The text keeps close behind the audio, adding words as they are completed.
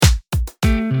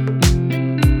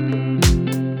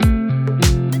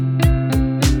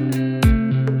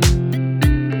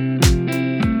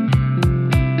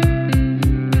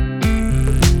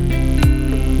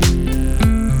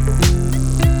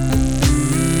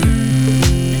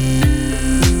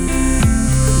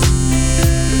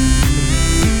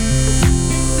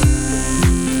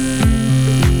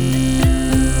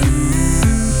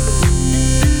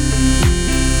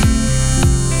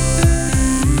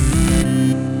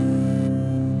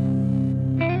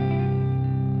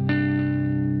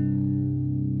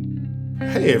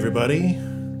Hey everybody,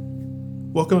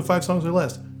 welcome to 5 Songs or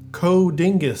Less.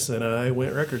 Dingus and I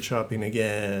went record shopping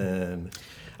again.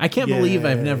 I can't believe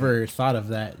I've never thought of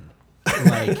that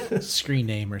like screen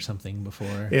name or something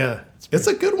before. Yeah, it's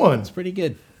a good one. It's pretty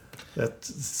good.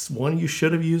 That's one you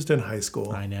should have used in high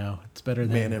school. I know. It's better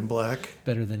than Man in Black.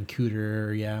 Better than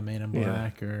Cooter, Man in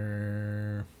Black,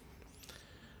 or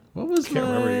what was Can't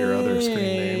remember your other screen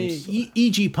names.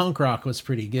 E.G. Punk Rock was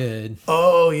pretty good.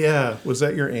 Oh yeah, was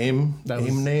that your name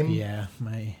name? Yeah,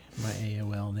 my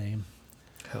AOL name.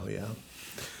 Hell yeah.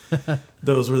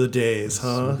 Those were the days,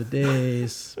 huh? Those were the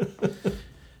days.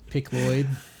 Picloid.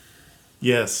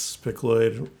 Yes,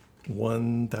 Picloid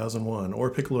 1001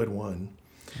 or Picloid 1,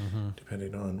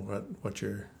 depending on what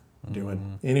you're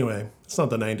doing. Anyway, it's not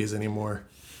the 90s anymore.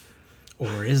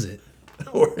 Or is it?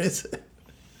 Or is it?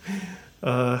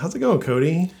 How's it going,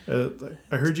 Cody?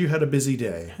 I heard you had a busy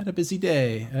day. Had a busy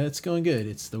day. It's going good.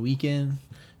 It's the weekend.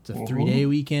 It's a 3-day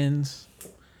weekend.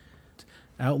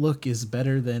 Outlook is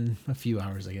better than a few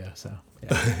hours ago. So,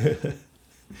 yeah.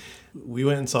 We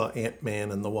went and saw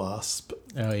Ant-Man and the Wasp.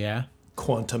 Oh, yeah?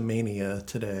 Quantumania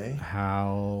today.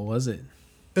 How was it?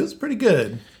 It was pretty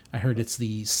good. I heard it's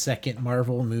the second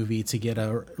Marvel movie to get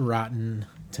a Rotten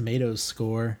Tomatoes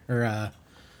score, or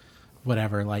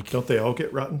whatever. Like, don't they all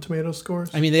get Rotten Tomatoes scores?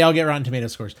 I mean, they all get Rotten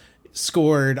Tomatoes scores.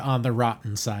 Scored on the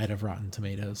rotten side of Rotten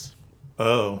Tomatoes.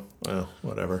 Oh, well,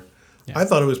 whatever. Yeah. I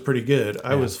thought it was pretty good.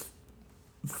 I was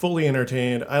fully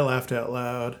entertained. I laughed out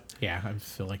loud. Yeah, I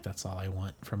feel like that's all I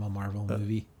want from a Marvel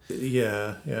movie.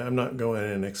 Yeah. I'm not going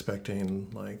in expecting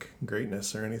like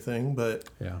greatness or anything, but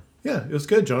yeah, it was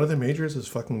good. Jonathan Majors is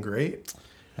fucking great.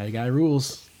 That guy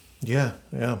rules. Yeah.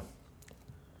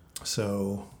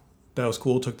 So that was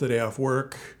cool. Took the day off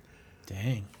work.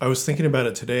 Dang. I was thinking about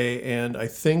it today, and I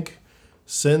think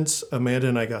since Amanda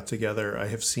and I got together, I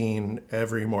have seen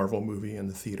every Marvel movie in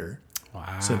the theater.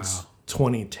 Wow. Since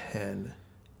 2010.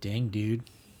 Dang, dude.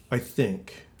 I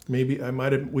think. Maybe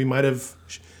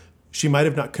she might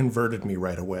have not converted me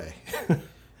right away.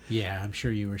 Yeah, I'm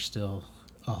sure you were still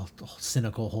a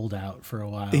cynical holdout for a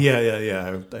while. Yeah.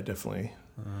 I definitely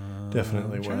I'm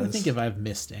was. trying to think if I've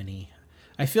missed any.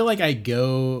 I feel like I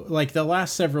go, like the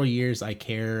last several years, I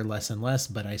care less and less,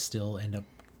 but I still end up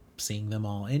seeing them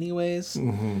all anyways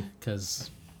because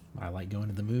I like going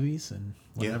to the movies and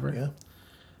whatever. Yeah.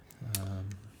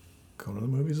 Going to the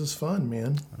movies is fun,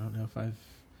 man. I don't know if I've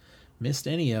missed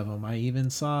any of them. I even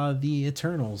saw The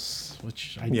Eternals,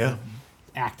 which I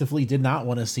actively did not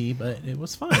want to see, but it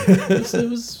was fun. It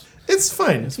was It's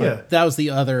fine. Yeah. That was the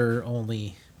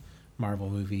only Marvel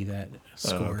movie that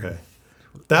scored. Okay.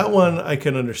 That one, I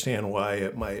can understand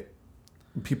why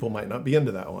people might not be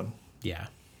into that one. Yeah.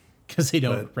 Because they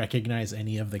don't recognize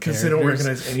any of the characters. Because they don't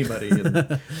recognize anybody.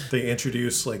 And they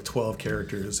introduce like 12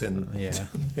 characters in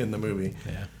the movie.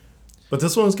 Yeah. But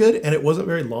this one was good, and it wasn't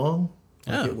very long.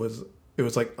 Like Oh. It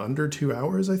was like under 2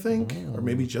 hours, I think, or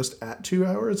maybe just at 2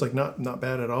 hours. Like not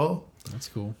bad at all. That's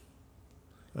cool.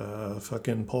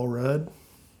 Fucking Paul Rudd,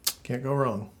 can't go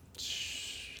wrong.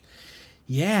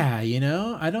 Yeah,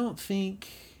 I don't think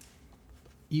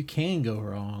you can go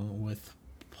wrong with.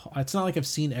 It's not like I've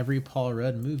seen every Paul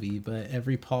Rudd movie, but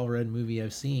every Paul Rudd movie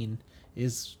I've seen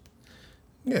is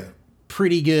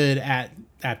pretty good at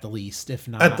the least, if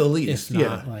not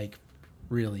like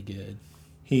really good.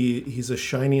 He's a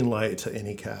shining light to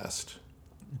any cast.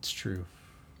 It's true.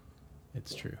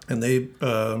 And they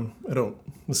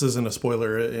this isn't a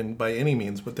spoiler by any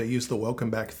means, but they use the Welcome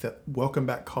Back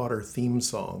Kotter theme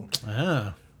song.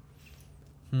 Ah.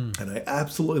 And I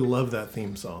absolutely love that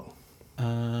theme song.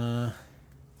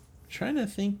 Trying to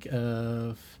think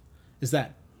of,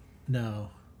 no.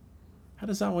 How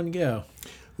does that one go?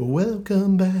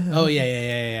 Welcome back. Oh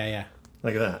yeah.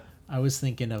 Like that. I was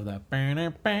thinking of the.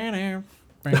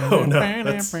 Oh no,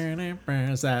 is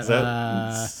that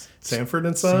Sanford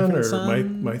and Son or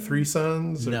Son? my Three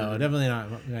Sons? No, definitely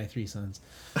not My Three Sons.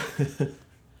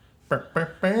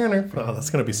 Oh, that's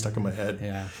gonna be stuck in my head.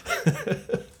 Yeah.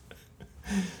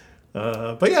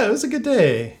 But yeah, it was a good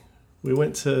day. We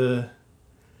went to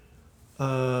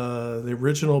the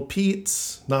original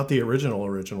Pete's, not the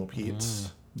original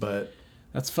Pete's, but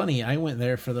that's funny. I went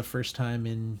there for the first time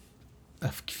in a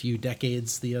few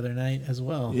decades the other night as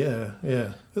well. Yeah,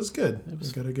 it was good. We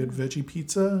got a good veggie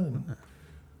pizza,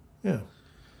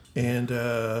 and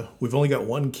we've only got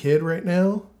one kid right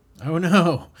now. Oh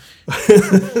no!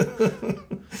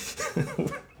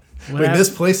 We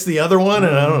misplaced the other one,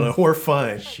 and I don't know. We're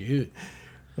fine. Shoot.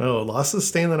 Oh, Loss is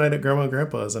staying the night at Grandma and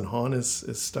Grandpa's, and Han is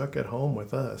stuck at home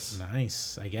with us.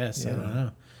 Nice, I guess. Yeah. I don't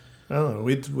know. I don't know.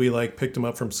 We like picked him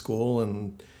up from school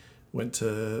and went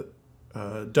to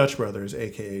Dutch Brothers,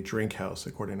 aka Drink House,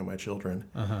 according to my children.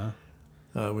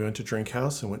 We went to Drink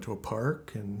House and went to a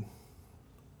park, and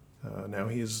now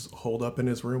he's holed up in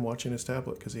his room watching his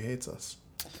tablet because he hates us.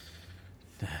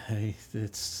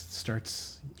 It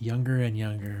starts younger and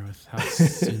younger with how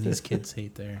soon these kids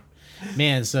hate their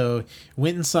man. So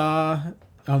went and saw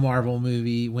a Marvel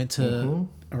movie, went to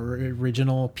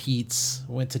original Pete's,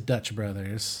 went to Dutch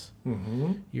Brothers.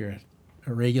 You're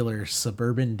a regular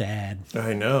suburban dad.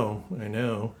 I know.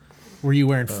 Were you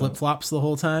wearing flip-flops the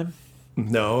whole time?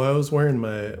 No, I was wearing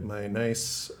my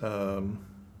nice, oh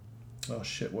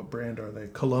shit, what brand are they?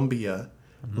 Columbia.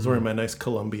 I was wearing my nice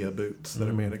Columbia boots that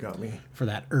Amanda got me. For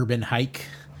that urban hike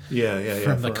Yeah.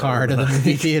 from the car to the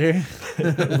movie theater.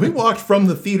 We walked from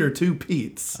the theater to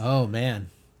Pete's. Oh, man.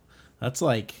 That's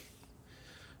like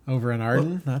over in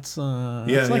Arden. That's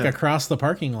like across the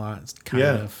parking lot. It's kind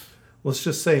of. Let's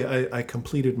just say I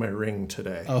completed my ring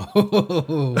today.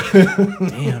 Oh,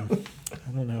 damn.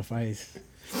 I don't know if I...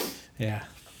 Yeah.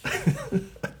 I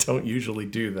don't usually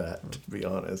do that, to be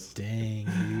honest. Dang,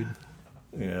 dude.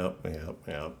 Yep.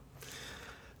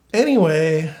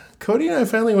 Anyway, Cody and I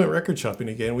finally went record shopping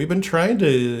again. We've been trying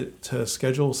to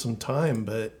schedule some time,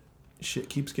 but shit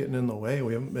keeps getting in the way.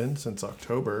 We haven't been since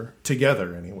October.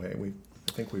 Together, anyway.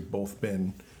 I think we've both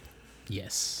been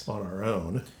on our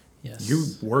own. Yes. You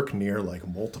work near like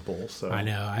multiple, so... I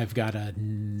know. I've got to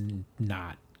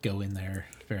not go in there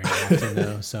very often,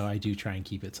 though, so I do try and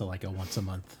keep it to like a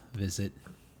once-a-month visit.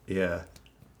 Yeah.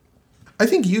 I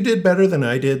think you did better than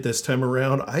I did this time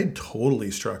around. I totally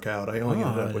struck out. I only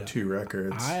ended up with 2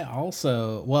 records.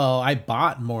 I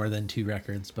bought more than 2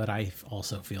 records, but I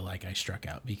also feel like I struck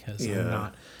out because I'm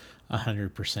not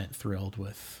 100% thrilled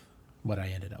with what I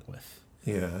ended up with.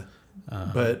 Yeah.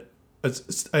 But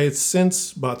I had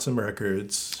since bought some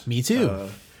records. Me too.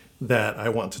 That I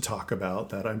want to talk about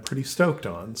that I'm pretty stoked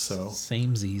on. So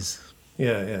Samesies.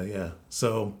 Yeah.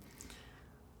 So...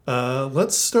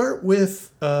 let's start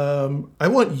with, I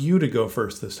want you to go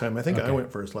first this time. I think I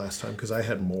went first last time because I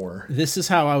had more. This is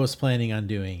how I was planning on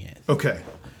doing it. Okay.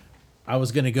 I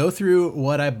was going to go through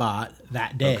what I bought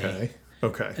that day.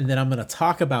 Okay. And then I'm going to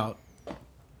talk about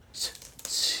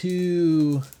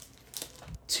two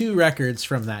records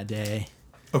from that day.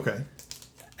 Okay.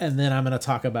 And then I'm going to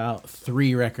talk about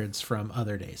 3 records from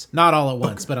other days. Not all at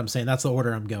once, but I'm saying that's the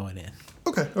order I'm going in.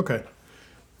 Okay.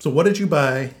 So what did you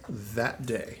buy that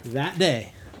day? That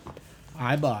day,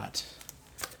 I bought...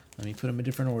 Let me put them in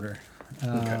different order.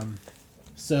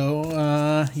 So,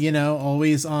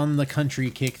 always on the country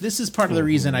kick. This is part of the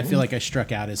reason I feel like I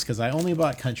struck out is because I only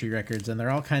bought country records, and they're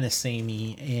all kind of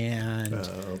samey. And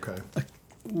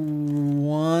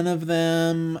one of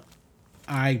them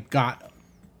I got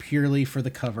purely for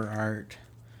the cover art.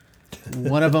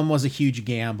 One of them was a huge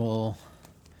gamble.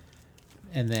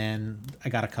 And then I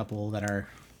got a couple that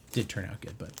did turn out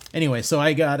good. But anyway, so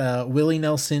I got Willie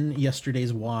Nelson,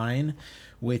 Yesterday's Wine,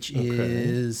 which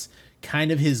is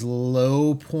kind of his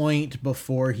low point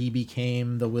before he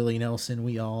became the Willie Nelson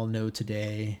we all know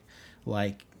today.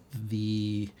 Like,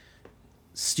 the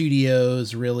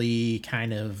studios really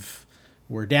kind of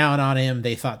were down on him.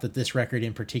 They thought that this record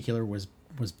in particular was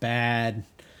bad.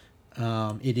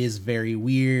 It is very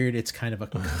weird. It's kind of a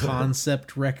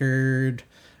concept record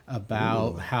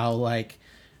about how, like,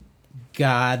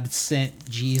 God sent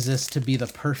Jesus to be the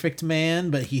perfect man,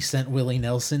 but he sent Willie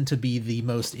Nelson to be the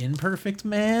most imperfect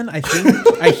man. I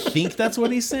think that's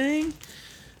what he's saying.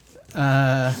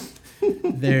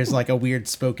 There's like a weird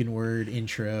spoken word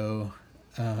intro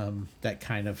that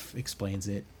kind of explains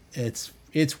it. It's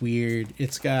weird.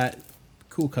 It's got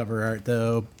cool cover art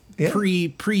though. Yeah. Pre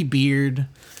beard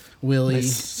Willie.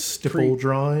 Nice stipple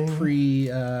drawing.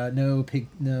 No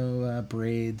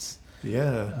braids.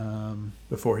 Yeah.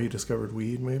 Before he discovered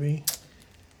weed, maybe.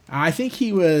 I think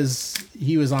he was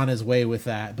on his way with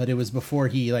that, but it was before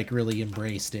he like really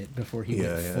embraced it. Before he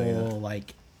went full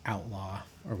like outlaw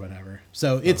or whatever.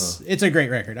 So it's a great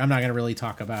record. I'm not gonna really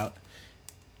talk about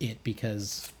it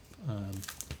because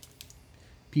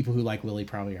people who like Willie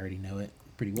probably already know it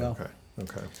pretty well.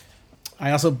 Okay.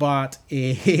 I also bought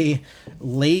a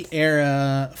late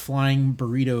era Flying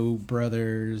Burrito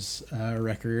Brothers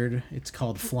record. It's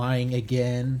called Flying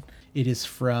Again. It is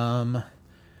from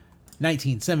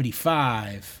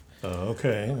 1975.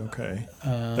 Okay.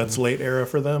 That's late era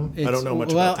for them. I don't know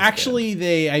much. Well, about this actually,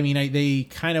 band. They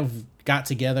kind of got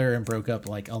together and broke up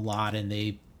like a lot, and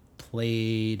they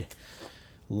played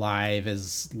live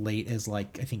as late as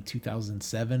like I think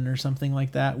 2007 or something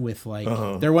like that with like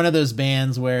they're one of those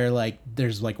bands where like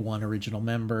there's like one original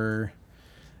member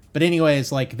But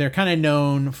anyways, like they're kind of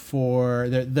known for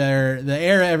the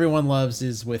era everyone loves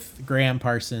is with Graham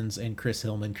Parsons and Chris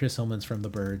Hillman. Chris Hillman's from the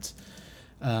Byrds.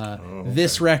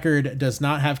 This record does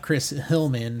not have Chris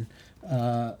Hillman,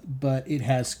 but it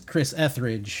has Chris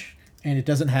Etheridge, and it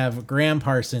doesn't have Graham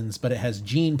Parsons, but it has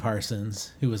Gene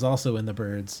Parsons, who is also in the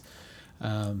Byrds,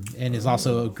 and is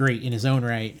also great in his own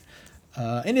right.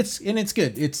 And it's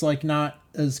good. It's like not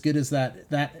as good as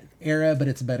that era, but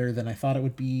it's better than I thought it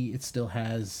would be. It still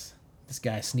has this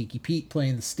guy Sneaky Pete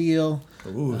playing the steel.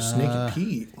 Ooh, Sneaky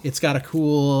Pete. It's got a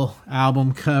cool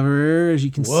album cover, as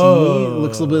you can see. It Whoa.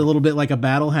 looks a little bit like a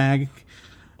Battle Hag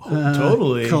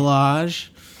Totally. collage.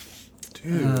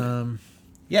 Dude.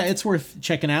 Yeah, it's worth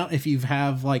checking out if you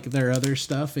have like their other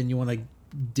stuff and you want to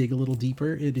dig a little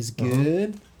deeper. It is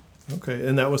good. Okay,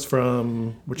 and that was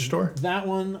from which store? That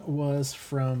one was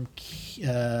from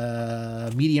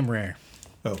Medium Rare.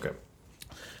 Okay.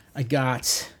 I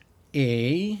got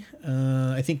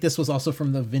I think this was also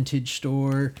from the Vintage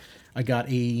Store. I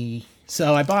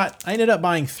ended up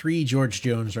buying 3 George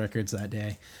Jones records that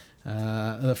day.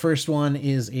 The first one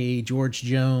is a George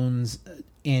Jones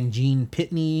and Gene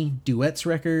Pitney duets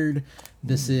record.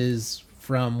 This is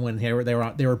from when they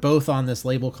were both on this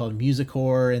label called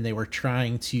Musicor, and they were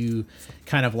trying to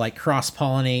kind of like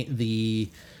cross-pollinate the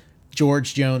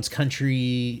George Jones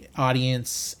country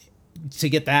audience to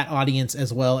get that audience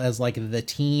as well as like the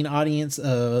teen audience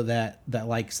that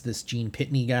likes this Gene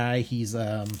Pitney guy. He's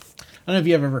I don't know if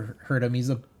you have ever heard him. He's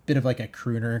a bit of like a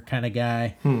crooner kind of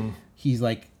guy. He's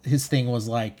like, his thing was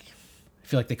like, I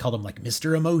feel like they called him like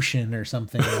Mr. Emotion or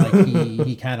something. Like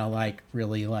he kind of like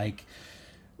really like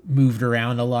moved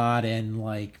around a lot and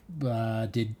like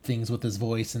did things with his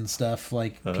voice and stuff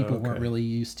like people weren't really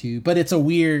used to. But it's a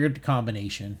weird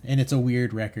combination, and it's a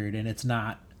weird record, and it's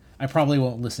not, I probably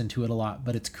won't listen to it a lot,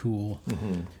 but it's cool.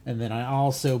 And then I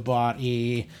also bought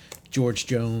a George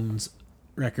Jones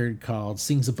record called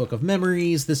Sings a Book of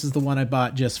Memories. This is the one I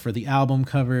bought just for the album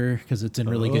cover because it's in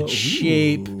really good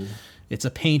shape. It's a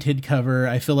painted cover.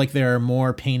 I feel like there are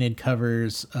more painted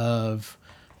covers of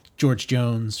George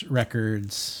Jones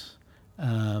records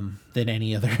than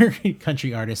any other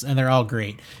country artist, and they're all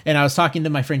great. And I was talking to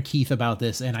my friend Keith about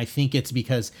this, and I think it's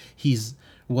because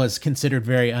was considered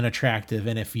very unattractive,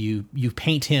 and if you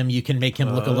paint him, you can make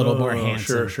him look a little more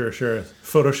handsome. Sure.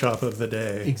 Photoshop of the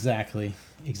day. Exactly.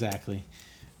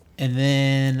 And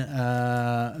then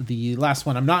the last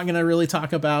one I'm not going to really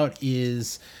talk about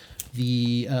is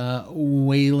the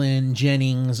Waylon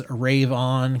Jennings Rave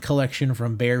On collection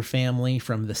from Bear Family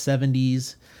from the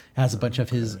 70s. It has a bunch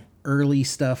of his early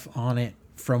stuff on it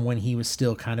from when he was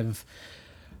still kind of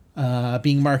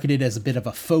being marketed as a bit of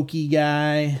a folky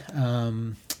guy. I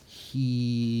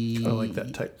like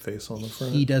that typeface on the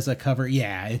front. He does a cover.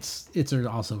 Yeah, it's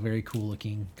also a very cool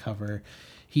looking cover.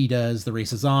 He does The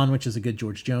Race Is On, which is a good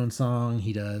George Jones song.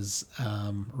 He does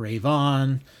Rave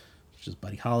On, which is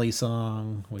Buddy Holly's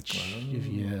song, which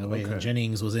Waylon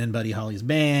Jennings was in Buddy Holly's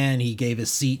band. He gave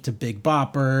his seat to Big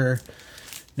Bopper.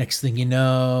 Next thing you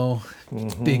know,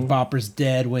 Big Bopper's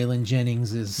dead. Waylon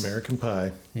Jennings is... American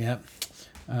Pie. Yep.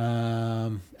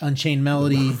 Unchained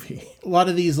Melody. A lot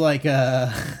of these like...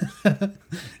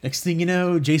 next thing you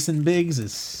know, Jason Biggs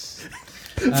is...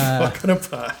 Fucking a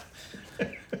pie.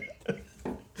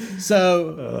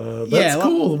 So that's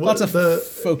cool. Lots of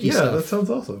folky stuff. Yeah, that sounds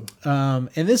awesome.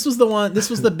 And this was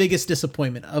the biggest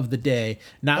disappointment of the day.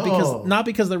 Not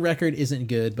because the record isn't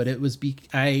good, but it was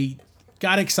I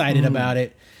got excited about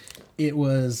it. It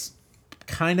was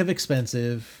kind of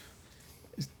expensive,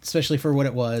 especially for what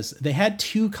it was. They had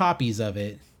 2 copies of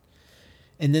it,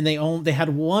 and then they had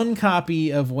 1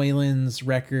 copy of Waylon's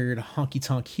record Honky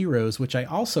Tonk Heroes, which I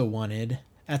also wanted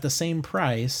at the same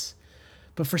price.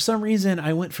 But for some reason,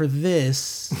 I went for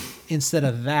this instead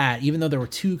of that, even though there were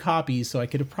 2 copies, so I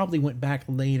could have probably went back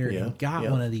later and got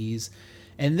one of these.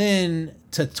 And then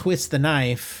to twist the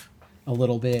knife a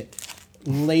little bit,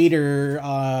 later,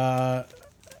 I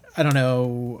don't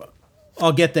know,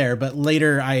 I'll get there, but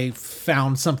later I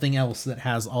found something else that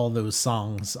has all those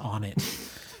songs on it.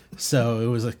 So it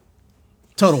was a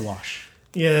total wash.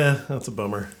 Yeah, that's a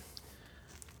bummer.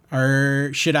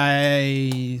 Or should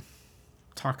I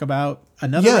talk about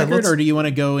another record, or do you want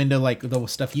to go into like the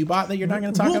stuff you bought that you're not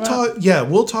going to talk about?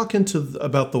 We'll talk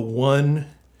about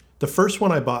the first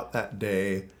one I bought that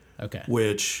day. Okay.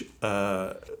 Which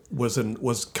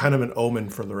was kind of an omen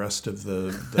for the rest of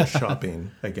the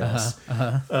shopping, I guess.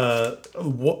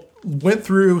 Went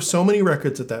through so many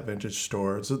records at that vintage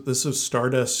store. So this is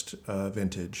Stardust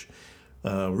Vintage.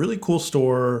 Really cool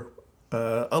store.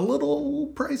 A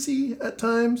little pricey at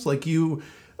times. Like you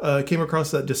came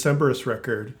across that Decemberist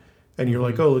record, And you're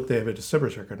like, oh, look, they have a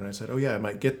December's record. And I said, oh, yeah, I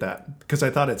might get that. Because I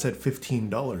thought it said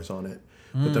 $15 on it.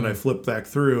 But then I flipped back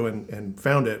through and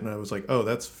found it. And I was like, oh,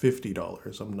 that's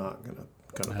 $50. I'm not going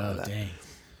to buy that. Dang.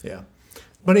 Yeah.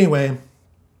 But anyway, I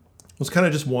was kind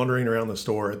of just wandering around the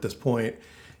store at this point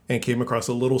and came across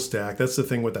a little stack. That's the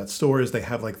thing with that store is they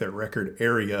have like their record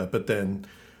area. But then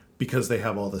because they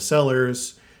have all the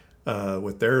sellers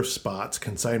with their spots,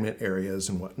 consignment areas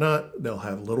and whatnot, they'll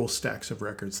have little stacks of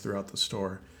records throughout the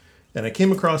store. And I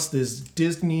came across this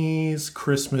Disney's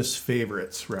Christmas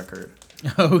Favorites record.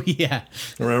 Oh, yeah.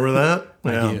 Remember that?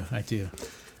 Yeah. I do.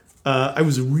 I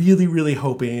was really, really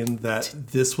hoping that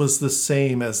this was the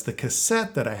same as the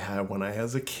cassette that I had when I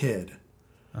was a kid.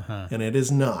 And it is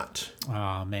not.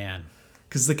 Oh, man.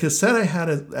 Because the cassette I had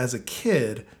as a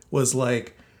kid was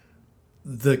like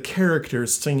the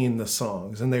characters singing the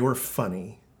songs, and they were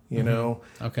funny. You know,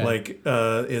 Okay. Like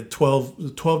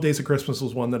 12 Days of Christmas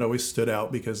was one that always stood out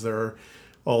because they're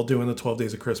all doing the 12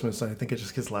 Days of Christmas, and I think it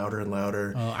just gets louder and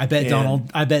louder. Oh, I bet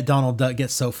Donald Duck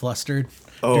gets so flustered.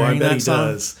 Oh, during I bet that he song.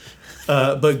 does.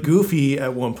 But Goofy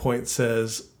at one point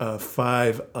says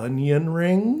 5 onion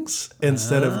rings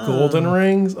instead of golden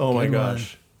rings. Oh my Good one.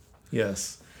 gosh.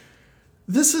 Yes.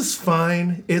 This is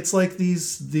fine. It's like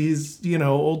these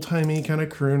old timey kind of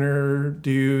crooner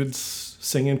dudes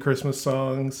singing Christmas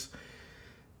songs,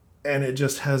 and it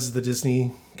just has the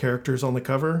Disney characters on the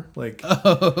cover. Like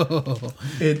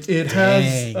it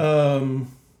has the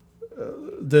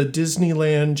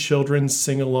Disneyland Children's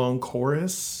Sing Along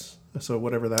Chorus. So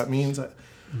whatever that means. I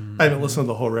haven't listened to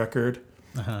the whole record.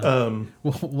 Well,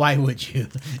 why would you?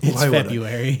 It's Why would I?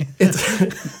 February.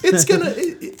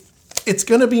 It's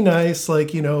gonna be nice. Like,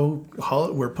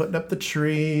 we're putting up the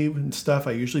tree and stuff.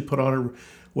 I usually put on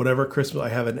whatever Christmas. I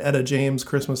have an Etta James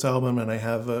Christmas album, and I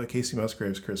have a Casey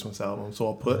Musgraves Christmas album. So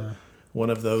I'll put one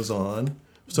of those on.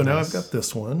 So now I've got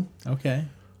this one. Okay.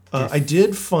 I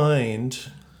did find.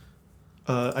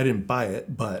 I didn't buy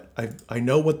it, but I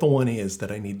know what the one is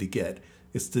that I need to get.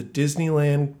 It's the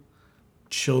Disneyland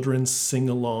Children's Sing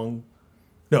Along.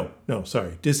 No,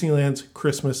 sorry. Disneyland's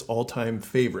Christmas All-Time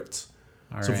Favorites.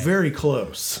 All So right. very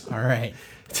close. All right.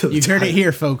 to the You heard it time.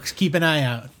 here, folks. Keep an eye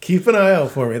out. Keep an eye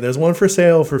out for me. There's one for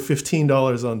sale for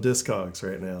 $15 on Discogs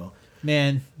right now.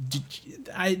 Man,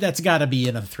 that's got to be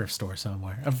in a thrift store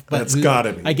somewhere. But That's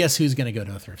gotta be. I guess who's going to go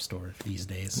to a thrift store these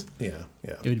days? Yeah.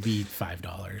 It would be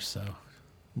 $5. So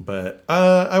But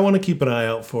I want to keep an eye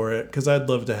out for it because I'd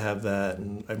love to have that.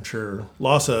 And I'm sure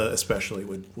Lassa especially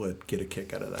would get a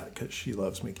kick out of that because she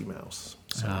loves Mickey Mouse.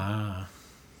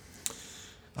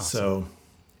 So,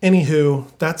 anywho,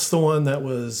 that's the one that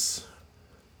was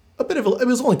a bit of it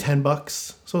was only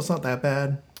 $10, so it's not that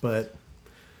bad, but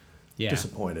yeah,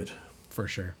 disappointed. for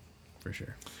sure.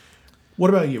 What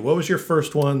about you? What was your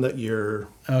first one that you're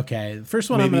Okay, the first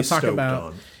one I'm maybe going to talk stoked about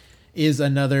on? is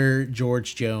another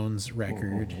George Jones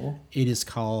record. It is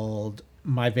called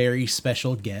My Very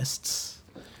Special Guests.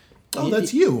 Oh,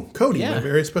 that's you, Cody, Yeah. my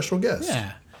very special guest.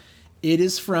 Yeah. It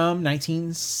is from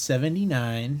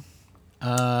 1979.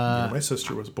 Yeah, my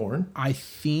sister was born. I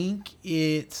think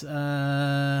it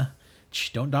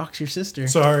don't dox your sister.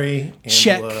 Sorry,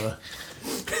 Check. Angela.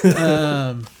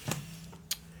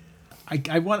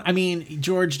 I mean,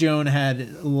 George Jones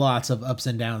had lots of ups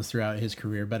and downs throughout his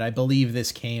career, but I believe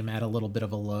this came at a little bit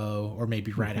of a low, or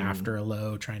maybe right after a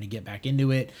low, trying to get back into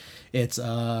it. It's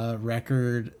a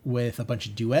record with a bunch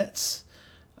of duets.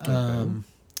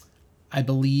 I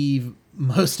believe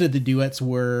most of the duets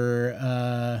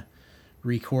were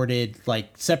recorded like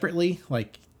separately,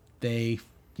 like they,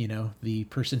 the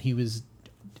person he was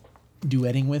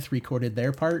duetting with recorded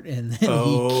their part, and then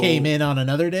he came in on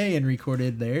another day and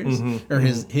recorded theirs or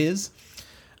his.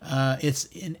 It's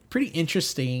a pretty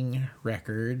interesting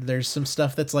record. There's some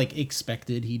stuff that's like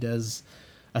expected. He does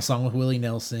a song with Willie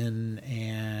Nelson,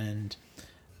 and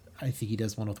I think he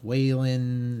does one with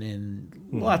Waylon, and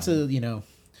lots of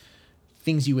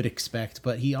things you would expect.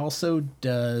 But he also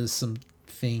does some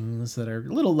things that are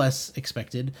a little less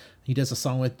expected. He does a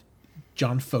song with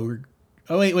John Fogerty.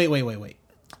 Oh wait.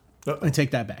 I take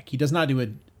that back. He does not do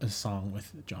a song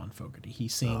with John Fogerty. He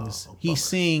sings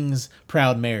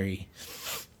Proud Mary,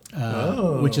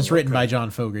 which is written by John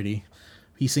Fogerty.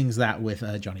 He sings that with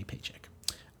Johnny Paycheck.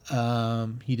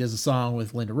 He does a song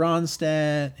with Linda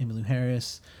Ronstadt, Emmylou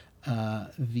Harris.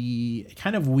 The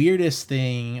kind of weirdest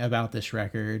thing about this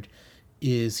record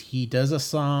is he does a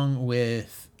song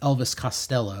with Elvis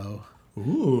Costello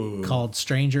called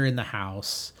Stranger in the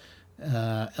House.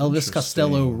 Elvis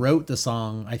Costello wrote the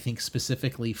song, I think,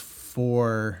 specifically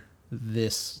for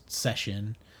this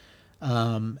session.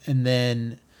 And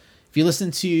then if you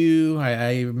listen to,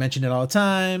 I mention it all the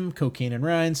time, Cocaine and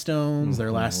Rhinestones,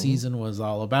 their last season was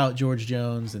all about George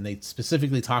Jones, and they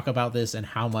specifically talk about this and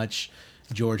how much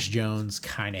George Jones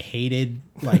kind of hated,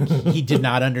 like he did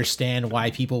not understand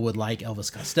why people would like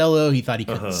Elvis Costello. He thought he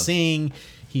couldn't sing.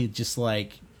 He just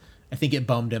like, I think it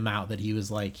bummed him out that he was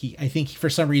like, I think for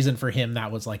some reason for him,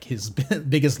 that was like his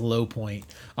biggest low point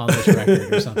on this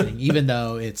record or something, even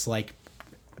though it's like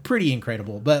pretty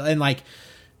incredible. But, and like,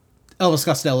 Elvis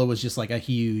Costello was just like a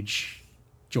huge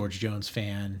George Jones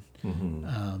fan.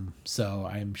 So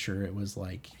I'm sure it was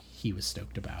like he was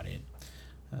stoked about it.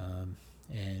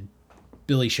 And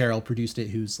Billy Sherrill produced it,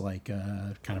 who's like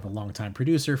kind of a longtime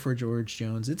producer for George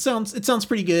Jones. It sounds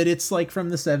pretty good. It's like from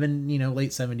the late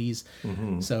 70s.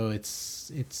 So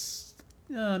it's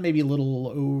maybe a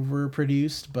little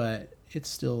overproduced, but it's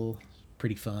still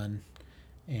pretty fun.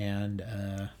 And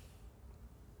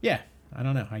yeah. I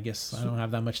don't know. I guess I don't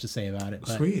have that much to say about it.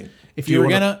 But Sweet. If you were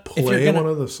gonna play one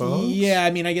of the songs, yeah,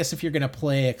 I mean, I guess if you're gonna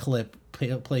play a clip,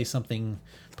 play something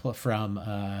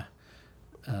from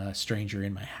 "Stranger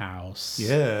in My House."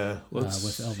 Yeah, let's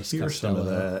with Elvis hear Costello. some of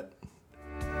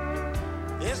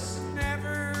that. This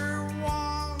never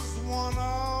was one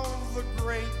of the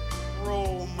great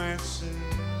romances,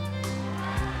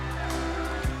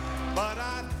 but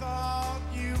I thought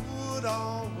you would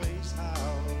always have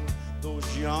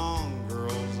those young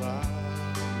girls' eyes.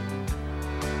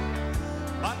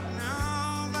 But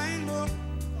now they look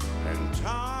and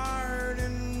tired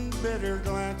and bitter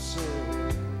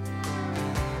glances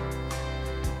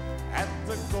at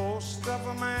the ghost of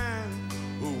a man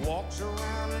who walks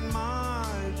around in my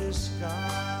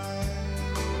disguise.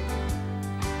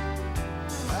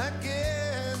 I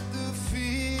get the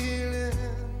feeling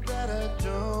that I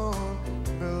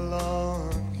don't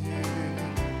belong here.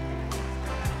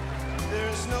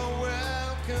 There's no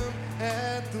welcome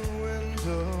at the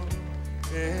window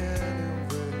anyway.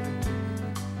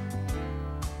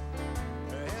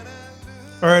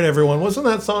 All right, everyone. Wasn't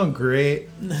that song great?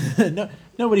 No,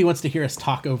 nobody wants to hear us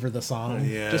talk over the song.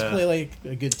 Yeah. Just play like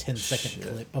a good 10-second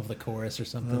clip of the chorus or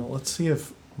something. Well, let's see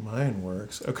if mine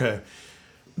works. Okay.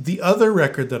 The other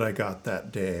record that I got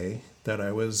that day that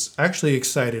I was actually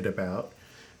excited about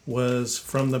was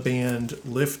from the band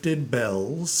Lifted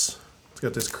Bells. It's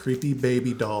got this creepy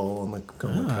baby doll on the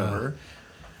cover.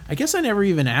 I guess I never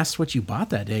even asked what you bought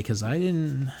that day because I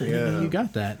didn't know you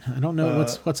got that. I don't know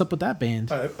what's up with that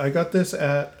band. I got this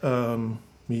at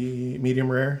Medium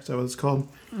Rare. Is that what it's called?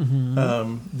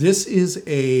 This is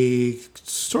a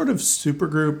sort of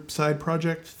supergroup side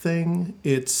project thing.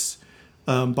 It's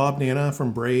Bob Nana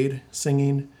from Braid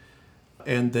singing,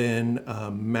 and then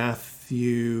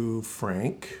Matthew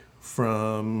Frank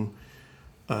from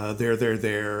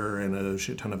There, and a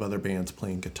shit ton of other bands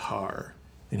playing guitar.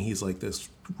 And he's like this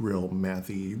real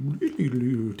mathy,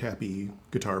 tappy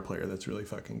guitar player that's really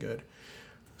fucking good.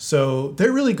 So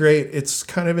they're really great. It's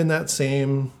kind of in that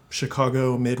same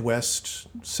Chicago Midwest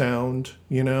sound,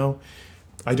 you know.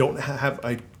 I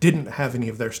didn't have any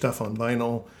of their stuff on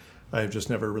vinyl. I've just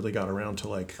never really got around to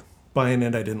like buying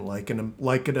it. I didn't like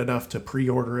it enough to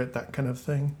pre-order it, that kind of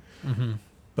thing.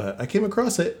 But I came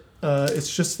across it.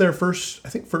 It's just their first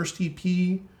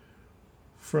EP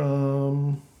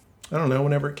from, I don't know,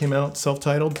 whenever it came out,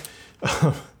 self-titled.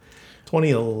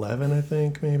 2011, I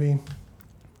think, maybe.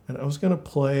 And I was going to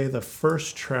play the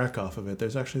first track off of it.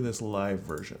 There's actually this live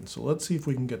version. So let's see if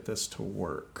we can get this to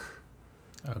work.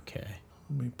 Okay.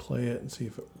 Let me play it and see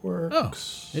if it works.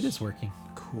 Oh, it is working.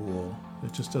 Cool.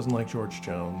 It just doesn't like George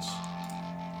Jones.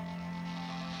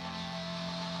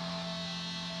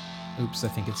 Oops, I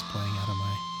think it's playing out of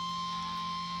my...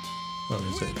 Oh,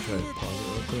 is it? Should I pause it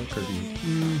real quick? Or do you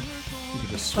can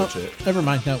just switch it? Never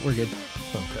mind. No, we're good.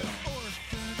 Okay.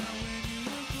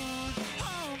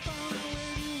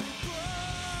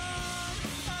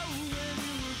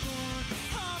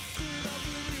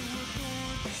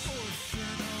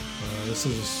 This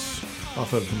is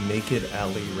off of Naked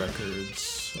Alley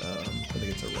Records. I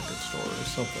think it's a record store or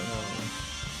something. I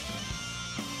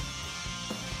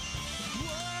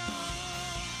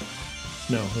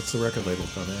don't know. No, that's the record label,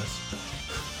 dumbass.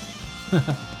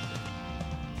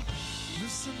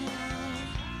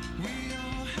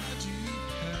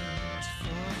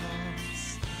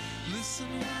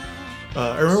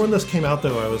 I remember when this came out,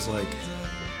 though, I was like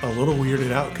a little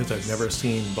weirded out because I've never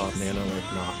seen Bob Nana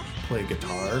like not play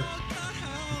guitar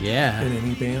Yeah. in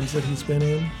any bands that he's been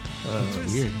in.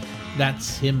 It's weird.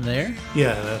 That's him there?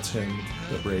 Yeah, that's him,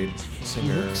 the Braid He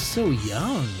singer. looks so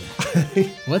young.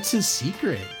 What's his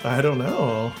secret? I don't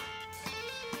know.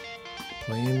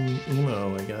 Playing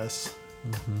emo, I guess.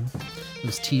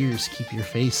 Those tears keep your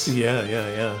face.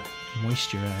 Yeah.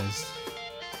 Moisturized.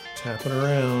 Tapping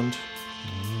around.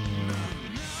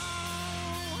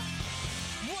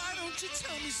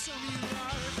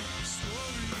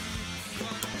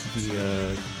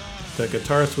 The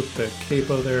guitarist with the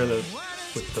capo there,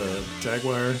 with the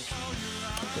Jaguar,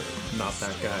 not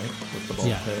that guy with the bald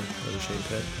head or the shaved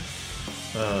head.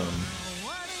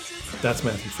 That's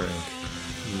Matthew Frank.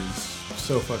 He's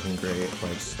so fucking great.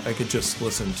 Like, I could just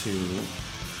listen to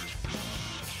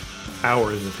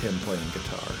hours of him playing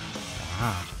guitar.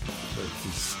 Wow. Like,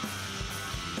 he's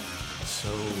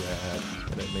so rad,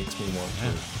 and it makes me want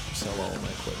to sell all my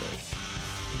equipment.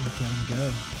 Look at him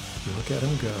go. Look at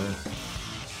him go.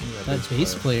 That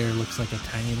bass player looks like a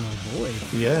tiny little boy.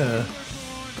 Yeah.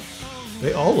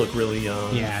 They all look really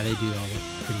young. Yeah, they do all look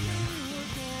pretty young.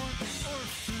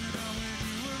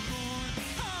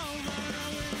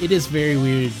 It is very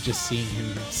weird just seeing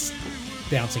him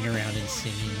bouncing around and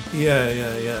singing.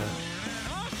 Yeah.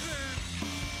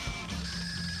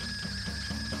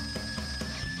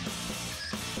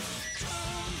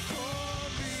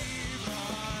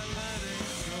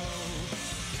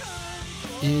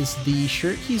 Is the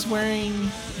shirt he's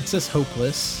wearing, it says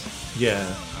Hopeless. Yeah.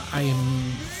 I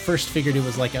first figured it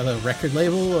was like a record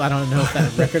label. I don't know if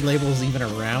that record label is even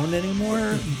around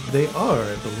anymore. They are,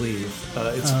 I believe.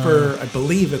 I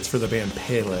believe it's for the band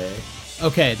Pele.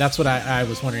 Okay, that's what I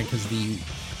was wondering, because the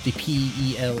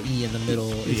P-E-L-E in the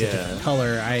middle is a different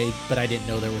color. But I didn't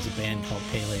know there was a band called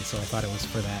Pele, so I thought it was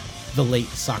for that, the late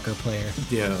soccer player.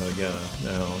 Yeah,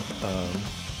 no.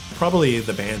 Probably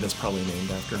the band is probably named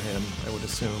after him, I would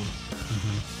assume.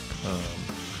 Mm-hmm.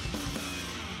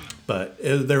 But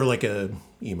they're like a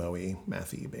emo-y,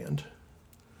 mathy band.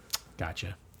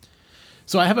 Gotcha.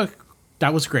 So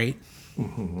that was great.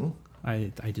 Mm-hmm.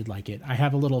 I did like it. I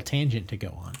have a little tangent to go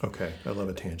on. Okay, I love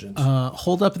a tangent.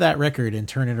 Hold up that record and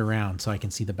turn it around so I can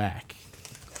see the back.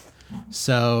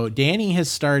 So Danny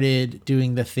has started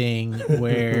doing the thing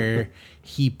where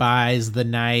he buys the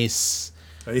nice...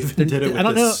 I even did it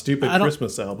with this stupid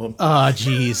Christmas album. Oh,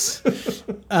 jeez.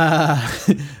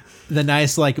 The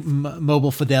nice, like,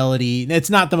 Mobile Fidelity. It's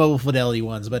not the Mobile Fidelity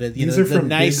ones, but these are the from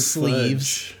nice Big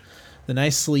sleeves. Fudge. The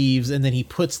nice sleeves, and then he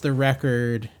puts the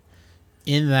record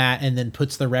in that, and then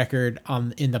puts the record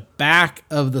in the back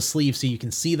of the sleeve so you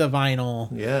can see the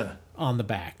vinyl on the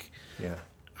back. Yeah.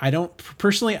 I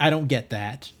don't get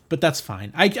that, but that's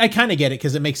fine. I kind of get it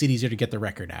because it makes it easier to get the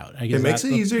record out. I guess it makes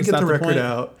it easier to get the record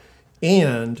out,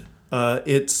 and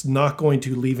it's not going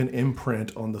to leave an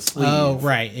imprint on the sleeve. Oh,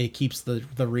 right. It keeps the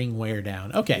ring wear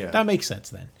down. Okay, that makes sense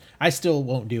then. I still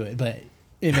won't do it, but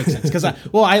it makes sense because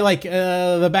I like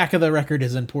the back of the record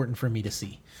is important for me to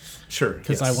see. Sure.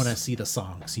 Because I want to see the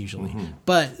songs usually. Mm-hmm.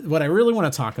 But what I really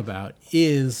want to talk about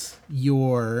is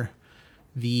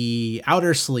the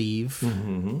outer sleeve.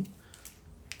 Mm-hmm.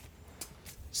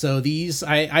 So these,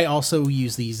 I also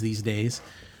use these days.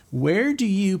 Where do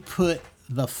you put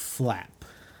the flap?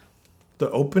 The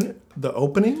opening? The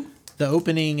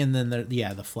opening and then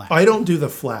the flap. I don't do the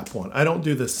flap one. I don't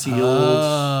do the sealed.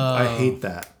 I hate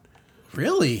that.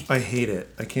 Really? I hate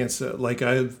it. I can't say, like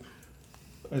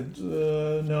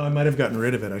no, I might have gotten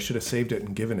rid of it. I should have saved it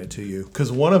and given it to you.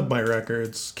 Because one of my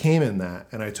records came in that,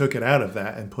 and I took it out of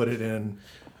that and put it in.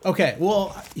 Okay,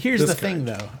 well, here's the thing,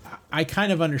 though. I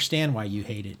kind of understand why you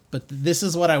hate it, but this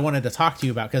is what I wanted to talk to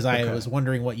you about, because I was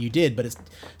wondering what you did, but it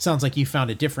sounds like you found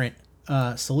a different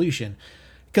solution.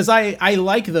 Because I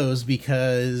like those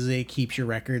because it keeps your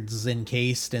records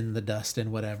encased in the dust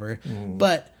and whatever,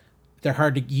 but they're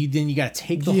hard to. Then you got to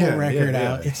take the whole record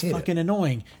out. It's fucking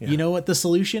annoying. Yeah. You know what the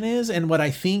solution is, and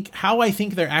how I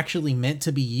think they're actually meant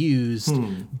to be used,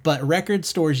 but record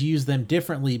stores use them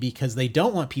differently because they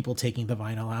don't want people taking the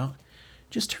vinyl out.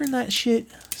 Just turn that shit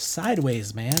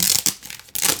sideways, man,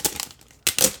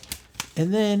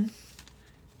 and then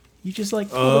you just like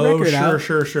pull the record out,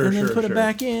 and then put it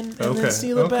back in, and then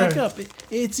seal it back up.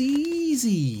 It's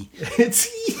easy. It's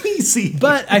easy.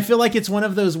 But I feel like it's one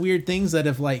of those weird things that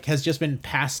has just been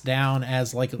passed down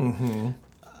as like a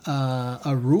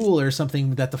rule or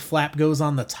something, that the flap goes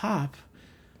on the top.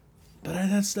 But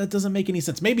that doesn't make any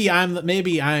sense. Maybe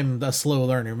I'm the slow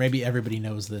learner. Maybe everybody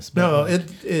knows this. But no,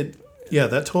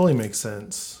 that totally makes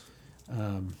sense.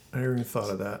 I never even thought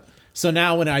of that. So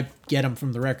now when I get them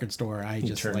from the record store, I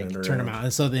just turn them out.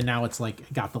 And so then now it's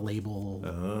like got the label,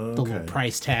 the little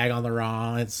price tag on the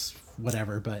wrong. It's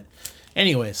whatever. But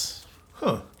anyways.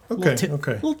 Huh. Okay.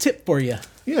 Little tip for you.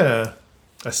 Yeah.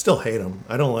 I still hate them.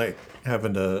 I don't like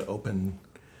having to open.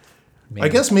 Maybe. I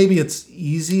guess maybe it's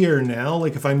easier now.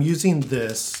 Like if I'm using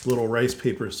this little rice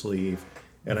paper sleeve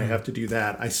and I have to do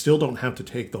that, I still don't have to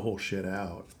take the whole shit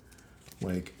out.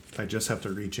 Like I just have to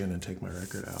reach in and take my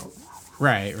record out.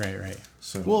 Right.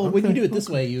 So Well, when you do it this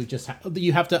way, you just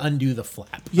you have to undo the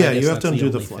flap. Yeah, I guess you have to that's undo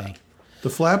the only flap. thing. The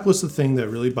flap was the thing that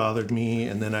really bothered me,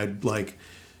 and then I'd like,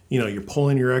 you're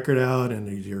pulling your record out,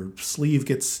 and your sleeve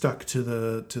gets stuck to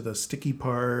the sticky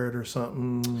part or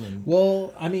something. And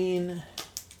Well, I mean,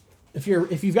 if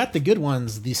you've got the good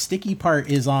ones, the sticky part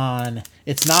is on.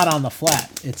 It's not on the flap.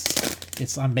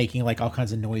 It's I'm making like all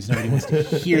kinds of noise. Nobody wants to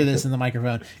hear this in the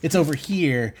microphone. It's over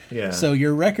here. Yeah. So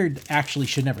your record actually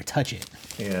should never touch it.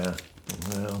 yeah,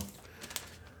 well.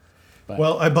 But-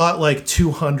 Well, I bought like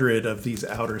 200 of these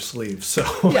outer sleeves, so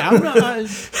Yeah, I'm not,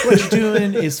 what you're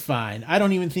doing is fine. I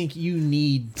don't even think you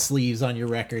need sleeves on your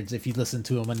records if you listen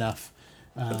to them enough.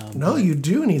 no, you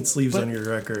do need sleeves on your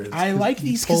records. I like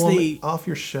these Pull because them off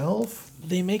your shelf.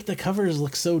 they make the covers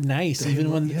look so nice.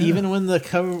 Even when yeah. the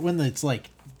cover when it's like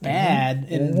bad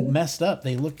and messed up,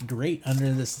 they look great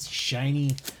under this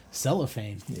shiny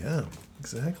cellophane. Yeah,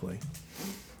 exactly.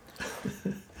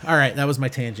 All right, that was my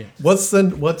tangent. What's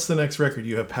the next record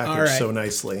you have packaged All right. so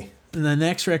nicely? And the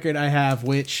next record I have,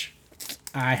 which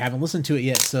I haven't listened to it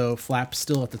yet, so Flap's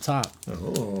still at the top.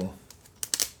 Oh.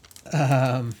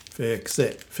 Fix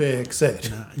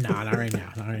it. No, not right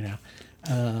now. Not right now.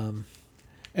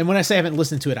 And when I say I haven't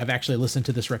listened to it, I've actually listened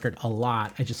to this record a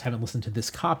lot. I just haven't listened to this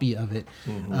copy of it.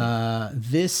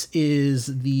 This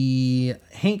is the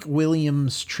Hank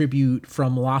Williams tribute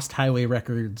from Lost Highway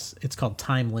Records. It's called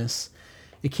Timeless.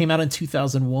 It came out in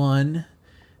 2001.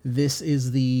 This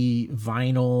is the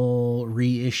vinyl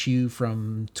reissue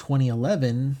from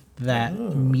 2011 that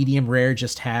Medium Rare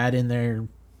just had in their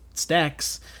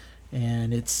stacks.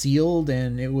 And it's sealed,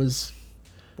 and it was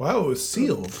Wow, it was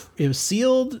sealed.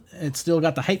 sealed. It's still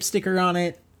got the hype sticker on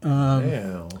it.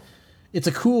 Wow. It's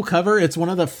a cool cover. It's one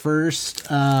of the first,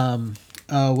 what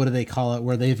do they call it?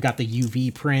 Where they've got the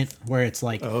UV print, where it's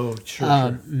like Oh,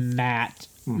 sure. matte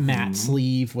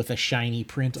sleeve with a shiny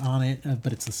print on it,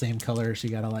 but it's the same color, so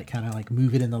you gotta like kind of like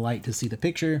move it in the light to see the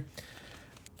picture.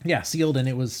 Yeah, sealed, and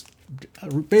it was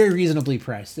very reasonably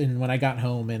priced. And when I got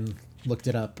home and looked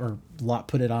it up or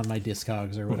put it on my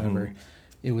Discogs or whatever,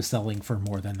 it was selling for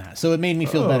more than that. So it made me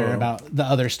feel better about the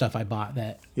other stuff I bought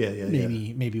that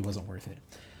maybe wasn't worth it.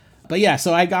 But yeah,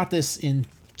 so I got this in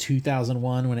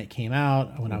 2001 when it came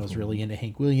out, when I was really into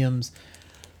Hank Williams.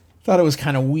 Thought it was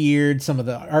kind of weird, some of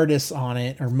the artists on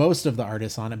it, or most of the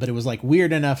artists on it, but it was like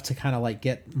weird enough to kind of like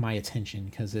get my attention,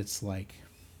 because it's like,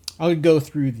 I'll go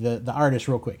through the artists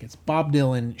real quick. It's Bob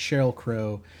Dylan, Sheryl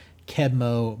Crow, Keb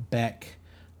Mo, Beck,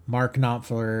 Mark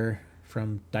Knopfler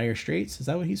from Dire Straits. Is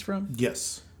that what he's from?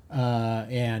 Yes.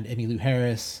 And Emmylou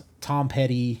Harris, Tom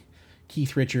Petty,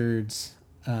 Keith Richards,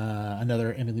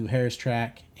 another Emmylou Harris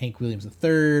track, Hank Williams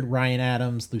III, Ryan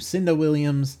Adams, Lucinda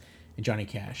Williams, and Johnny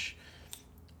Cash.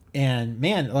 And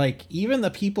man, like even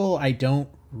the people I don't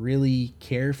really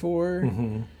care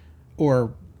for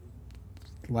or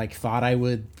like thought I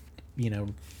would,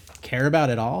 care about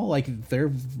at all, like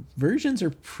their versions are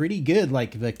pretty good.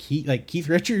 Like Keith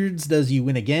Richards does You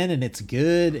Win Again, and it's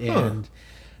good. And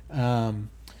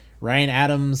Ryan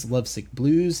Adams' Lovesick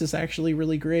Blues is actually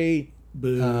really great.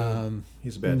 Boo.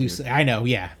 He's a bad dude. I know,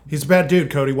 yeah. He's a bad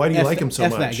dude, Cody. Why do you like him so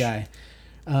F much? that guy.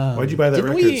 Why'd you buy that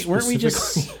Didn't record? weren't we just?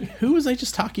 specifically? Who was I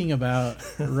just talking about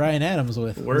Ryan Adams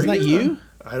with? Were Was that you?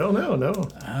 I don't know. No,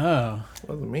 Oh, it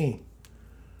wasn't me.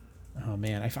 oh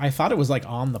man, I thought it was like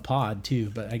on the pod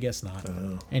too, but I guess not.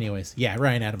 Anyways, yeah,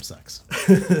 Ryan Adams sucks.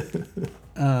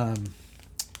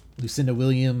 Lucinda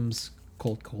Williams,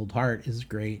 Cold Heart is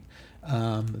great.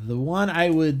 The one I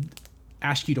would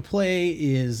ask you to play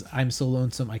is I'm So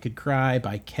Lonesome I Could Cry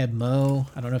by Keb Mo.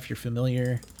 I don't know if you're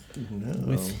familiar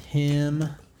with him.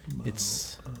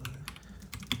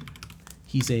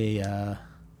 He's a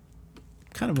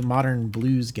kind of a modern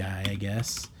blues guy, I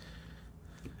guess.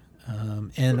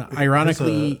 And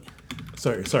ironically,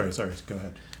 Sorry. Go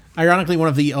ahead. ironically, one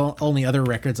of the only other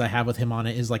records I have with him on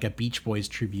it is like a Beach Boys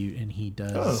tribute, and he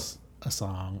does a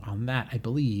song on that, I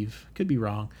believe. Could be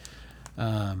wrong.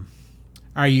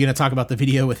 Are you going to talk about the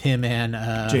video with him and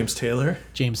James Taylor.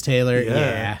 James Taylor?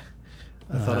 Yeah.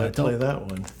 I thought I'd play that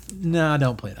one. No,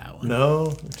 don't play that one.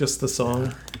 No, just the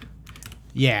song.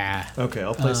 Yeah. Okay,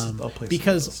 I'll play. I'll play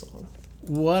because some of the song.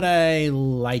 what I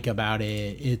like about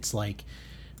it, it's like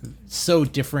so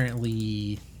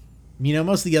differently.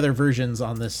 Most of the other versions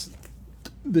on this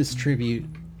tribute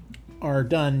are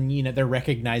done. They're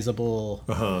recognizable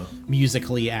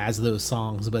musically as those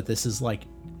songs, but this is like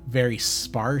very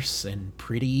sparse and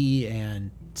pretty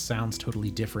and sounds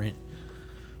totally different.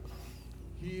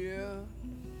 Hear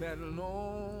that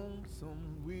lonesome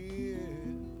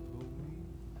whistling.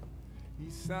 He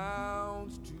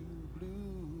sounds too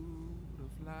blue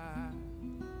to high.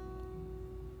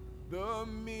 The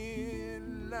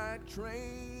midnight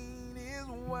train is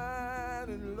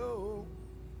winding low.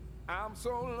 I'm so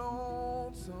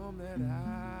lonesome that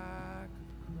I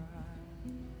could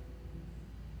cry.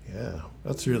 Yeah,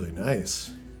 that's really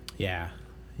nice. Yeah.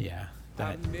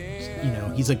 That,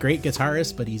 he's a great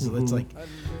guitarist, but it's like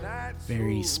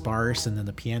very sparse, and then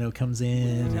the piano comes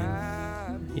in,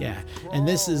 and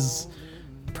this is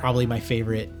probably my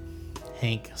favorite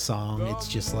Hank song. It's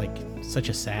just like such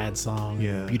a sad song,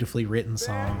 beautifully written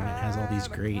song. It has all this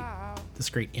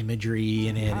great imagery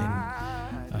in it,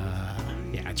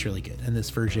 and it's really good. And this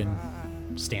version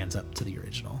stands up to the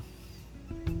original.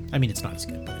 I mean, it's not as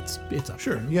good, but it's up.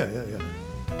 Sure, yeah.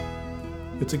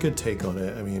 It's a good take on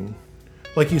it. I mean,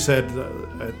 like you said,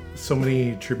 so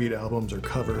many tribute albums or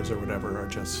covers or whatever are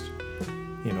just,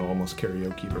 almost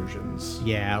karaoke versions.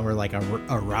 Yeah, or like a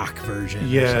rock version.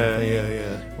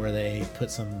 Yeah. Where they put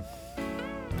some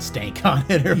stank on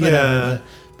it or whatever. Yeah.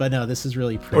 But no, this is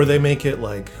really pretty. Or they make it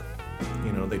like,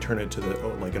 they turn it to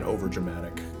like an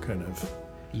overdramatic kind of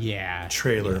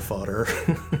trailer fodder.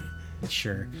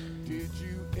 Sure. Did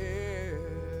you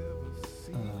ever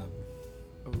see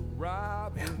a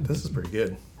robin? Man, this is pretty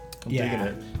good. I'm digging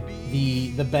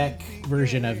it. The Beck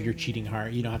version of Your Cheating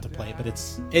Heart, you don't have to play it, but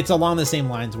it's along the same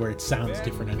lines where it sounds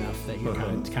different enough that you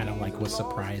kind of like was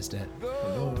surprised at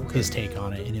his take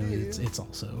on it, and it's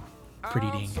also pretty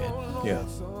dang good. Yeah.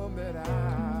 Lonesome that I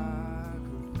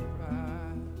could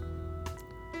cry.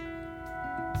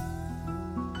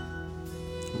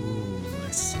 Ooh,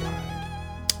 nice slide.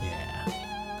 Yeah.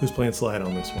 Who's playing slide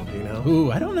on this one? Do you know?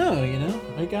 Ooh, I don't know.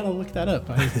 I gotta look that up.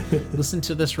 I listened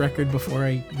to this record before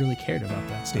I really cared about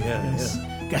that stuff.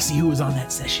 Gotta see who was on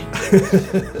that session.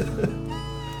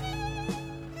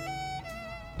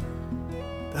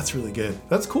 That's really good.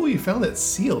 That's cool. You found it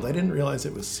sealed. I didn't realize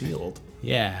it was sealed.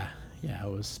 Yeah, I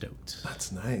was stoked.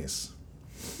 That's nice.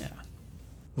 Yeah.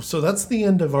 So that's the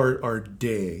end of our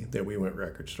day that we went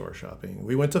record store shopping.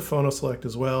 We went to Phono Select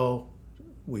as well.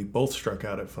 We both struck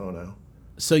out at Phono.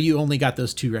 So you only got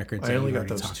those two records that I only you got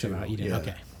already those talked two, about. You didn't. yeah.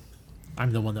 Okay.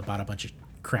 I'm the one that bought a bunch of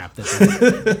crap. No,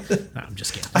 I'm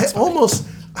just kidding. I That's fine.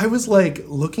 was like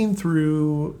looking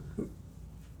through,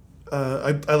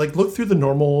 I like looked through the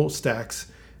normal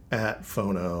stacks at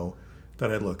Phono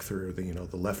that I look through,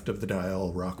 the left of the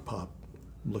dial, rock pop,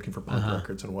 looking for pop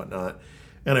records and whatnot.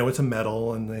 And I went to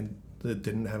metal and they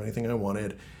didn't have anything I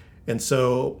wanted. And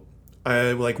so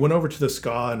I like went over to the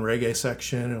ska and reggae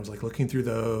section and I was like looking through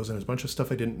those, and there's a bunch of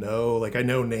stuff I didn't know. Like I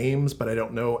know names, but I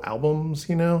don't know albums,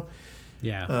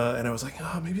 Yeah. and I was like,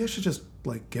 oh, maybe I should just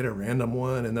like get a random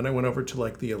one. And then I went over to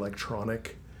like the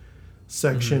electronic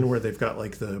section where they've got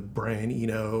like the Brian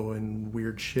Eno and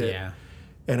weird shit. Yeah.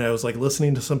 And I was like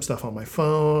listening to some stuff on my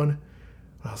phone.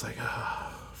 I was like,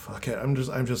 fuck it. I'm just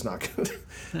not gonna.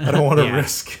 I don't want to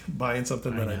risk buying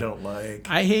something that I don't like.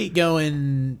 I hate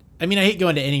going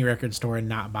to any record store and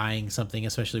not buying something,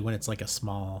 especially when it's like a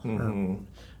small.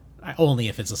 Only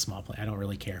if it's a small place. I don't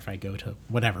really care if I go to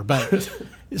whatever, but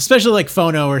especially like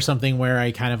Phono or something where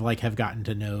I kind of like have gotten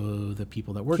to know the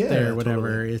people that work there or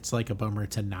whatever. Totally. It's like a bummer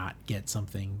to not get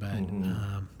something, but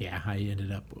I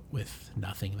ended up with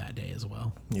nothing that day as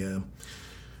well. Yeah.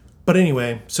 But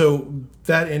anyway, so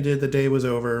that ended, the day was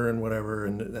over and whatever,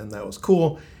 and that was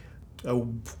cool. A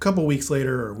couple weeks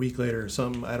later or a week later or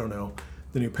something, I don't know,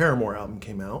 the new Paramore album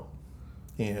came out.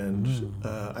 And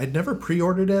I'd never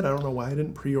pre-ordered it. I don't know why I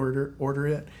didn't pre-order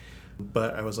it.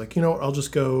 But I was like, I'll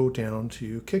just go down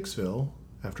to Kicksville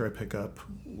after I pick up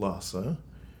Lhasa,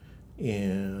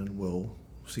 and we'll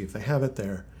see if they have it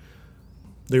there.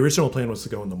 The original plan was to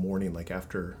go in the morning, like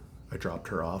after I dropped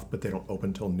her off, but they don't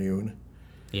open till noon.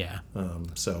 Yeah.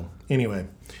 So anyway,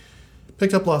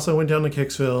 picked up Lhasa, went down to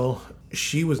Kicksville.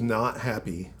 She was not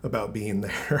happy about being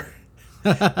there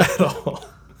at all.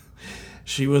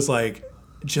 She was like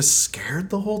just scared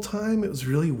the whole time. It was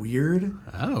really weird.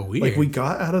 Oh, weird. Like we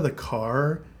got out of the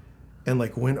car and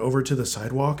like went over to the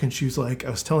sidewalk, and she was like,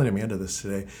 I was telling Amanda this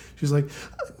today. She was like,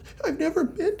 I've never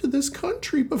been to this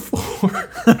country before.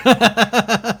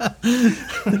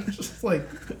 Just like,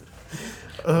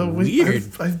 weird.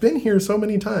 I've been here so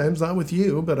many times, not with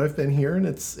you, but I've been here, and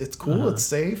it's cool. It's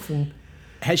safe. And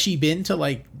has she been to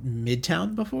like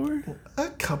Midtown before? a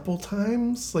couple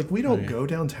times. Like we don't go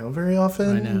downtown very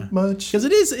often, much, because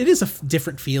it is a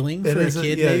different feeling for a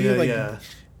kid. Maybe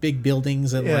big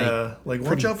buildings and like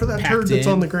watch out for that turd that's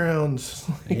on the ground.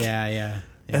 Yeah.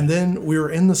 And then we were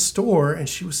in the store, and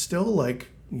she was still like,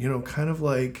 kind of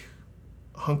like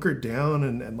hunkered down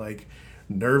and like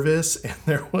nervous. And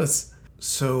there was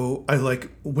so I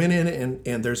like went in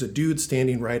and there's a dude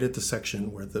standing right at the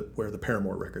section where the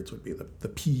Paramore records would be, the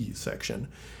P section.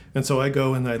 And so I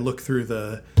go and I look through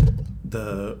the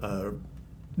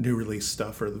new release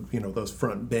stuff, or those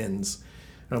front bins.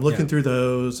 And I'm looking through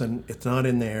those, and it's not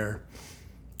in there.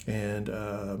 And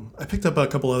I picked up a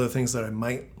couple other things that I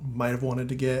might have wanted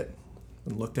to get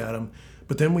and looked at them.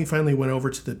 But then we finally went over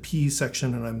to the P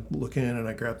section, and I'm looking, and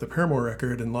I grabbed the Paramore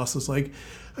record, and Lost was like,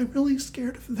 I'm really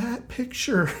scared of that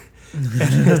picture.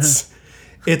 And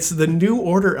it's the New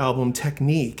Order album,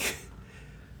 Technique.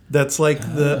 That's like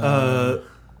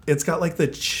it's got like the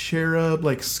cherub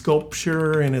like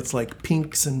sculpture, and it's like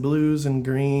pinks and blues and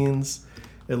greens.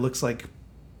 It looks like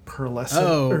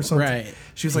pearlescent or something. Right.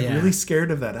 She was like really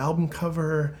scared of that album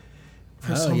cover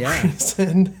for some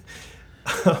reason.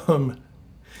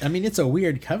 I mean, it's a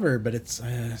weird cover, but it's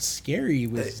scary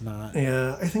was not.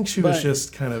 Yeah, I think she was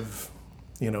just kind of,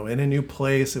 in a new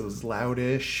place. It was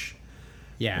loudish.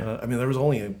 Yeah. I mean, there was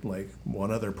only like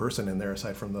one other person in there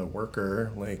aside from the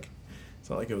worker. Like, it's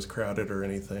not like it was crowded or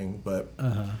anything, but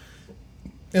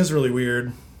it was really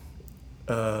weird.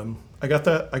 I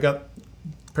got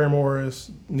Paramore's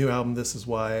new album, This Is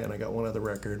Why, and I got one other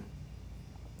record.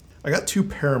 I got 2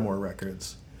 Paramore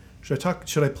records. Should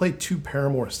I play 2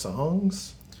 Paramore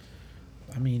songs?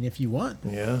 I mean, if you want.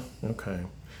 Yeah, okay.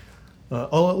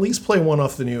 I'll at least play one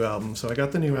off the new album. So I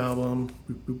got the new album,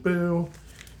 boo boo boo.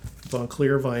 It's on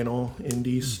clear vinyl,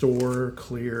 indie store,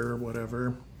 clear,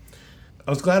 whatever.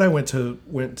 I was glad I went to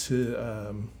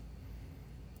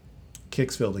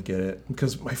Kicksville to get it,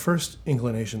 because my first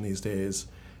inclination these days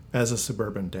as a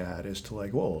suburban dad is to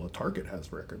like, well, Target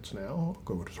has records now. I'll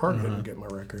go to Target and get my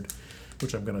record,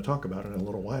 which I'm going to talk about in a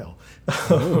little while.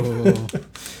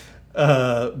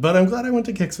 But I'm glad I went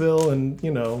to Kicksville, and,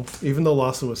 even though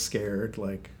Lassa was scared,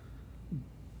 like,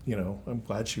 I'm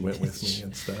glad she went with me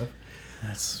and stuff.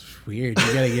 That's weird.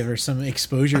 You got to give her some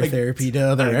exposure therapy to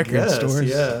other record stores.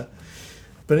 Yeah.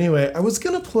 But anyway, I was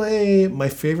going to play my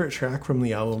favorite track from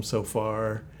the album so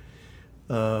far.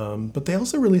 But they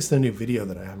also released a new video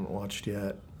that I haven't watched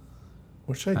yet.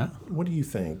 What do you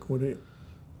think?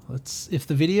 If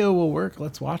the video will work,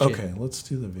 let's watch it. Okay, let's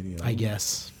do the video. I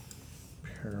guess.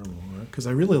 Paramore, because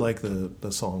I really like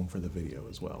the song for the video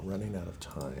as well, Running Out of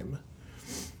Time.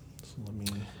 So let me...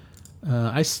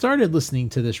 I started listening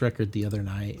to this record the other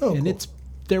night, and cool.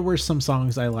 There were some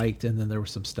songs I liked, and then there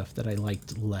was some stuff that I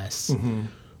liked less. Mm-hmm.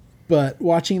 But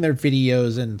watching their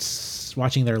videos and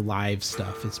watching their live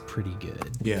stuff is pretty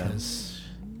good. Yeah. Because,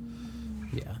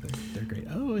 they're great.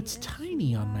 Oh, it's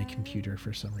tiny on my computer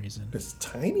for some reason. It's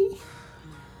tiny?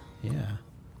 Yeah.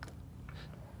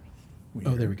 Weird.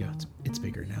 Oh, there we go. It's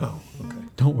bigger now. Oh, okay.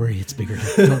 Don't worry, it's bigger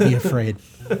now. Don't be afraid.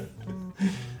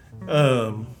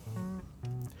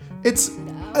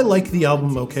 I like the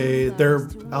album okay. Their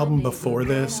album before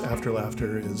this, After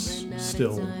Laughter, is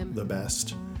still the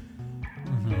best.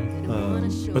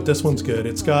 But this one's good.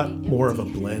 It's got more of a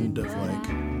blend of like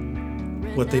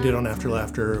what they did on After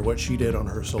Laughter, what she did on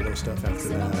her solo stuff after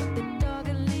that.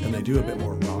 And they do a bit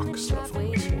more rock stuff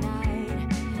on this one.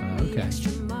 Okay.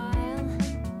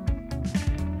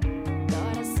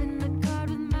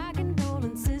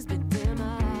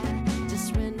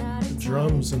 The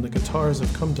drums and the guitars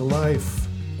have come to life.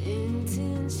 Oh,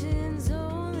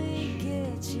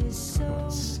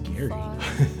 it's scary.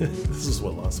 This is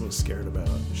what Lassa was scared about.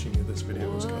 She knew this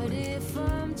video was coming.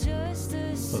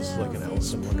 This is like an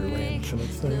Alice in Wonderland kind of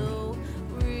thing.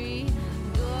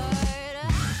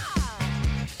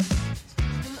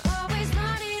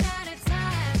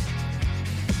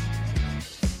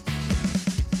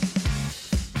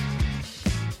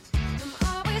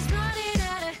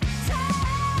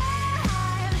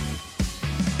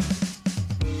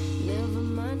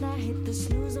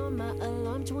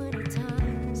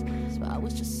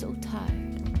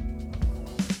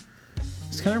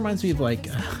 Kind of reminds me of like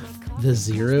the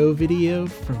Zero video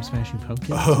from Smashing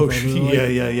Pumpkins. Oh,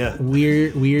 yeah.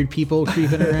 Weird people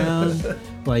creeping around,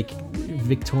 like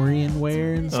Victorian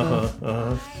wear and stuff.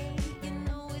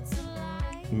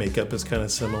 Makeup is kind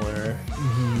of similar.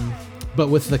 Mm-hmm. But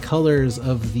with the colors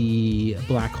of the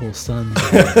Black Hole Sun.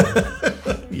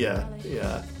 Yeah.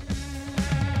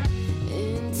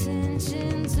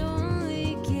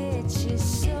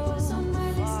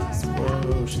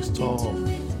 Whoa, she's tall.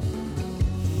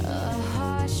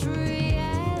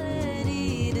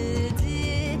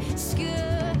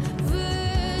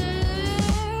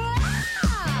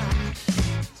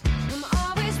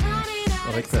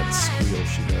 I like that squeal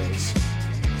she does.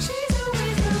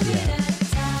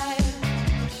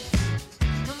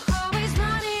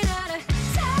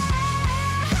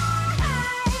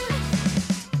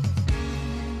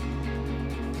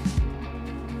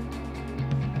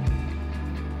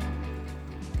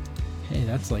 Hey,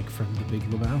 that's like from The Big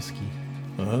Lebowski.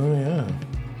 Oh, yeah.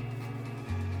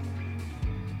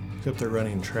 Except they're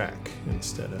running track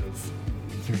instead of...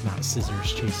 There's not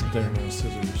scissors chasing. There are no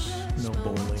scissors, no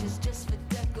bowling.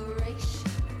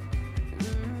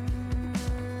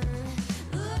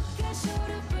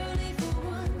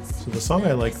 So the song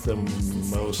I like the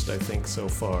most, I think, so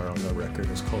far on the record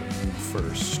is called You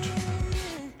First.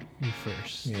 You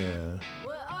First. Yeah.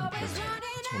 It's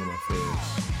one of my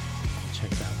favorites.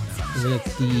 Check that one out.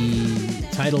 The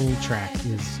title track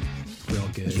is real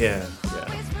good. Yeah, yeah.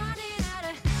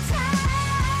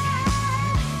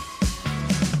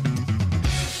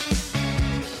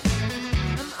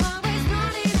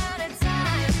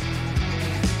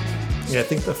 Yeah, I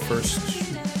think the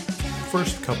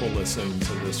first couple listens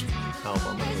of this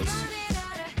album,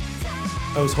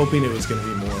 I was hoping it was going to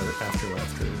be more after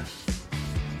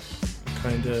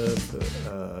kind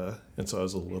of, and so I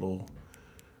was a little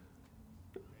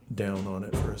down on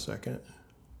it for a second,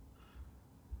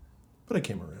 but I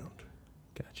came around.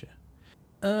 Gotcha.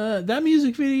 That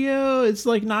music video, it's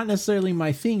like not necessarily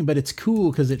my thing, but it's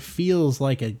cool because it feels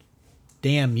like a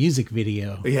damn music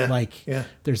video. Yeah, like yeah.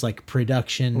 There's like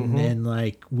production and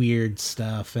like weird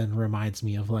stuff, and reminds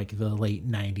me of like the late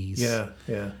 90s.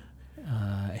 Yeah.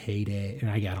 Heyday, and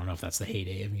I don't know if that's the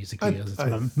heyday of music videos.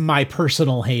 It's my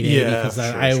personal heyday because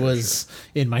I was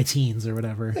in my teens or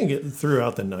whatever. I think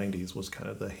throughout the 90s was kind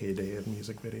of the heyday of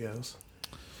music videos,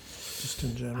 just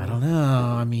in general. I don't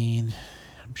know. I mean,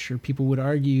 I'm sure people would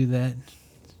argue that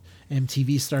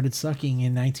MTV started sucking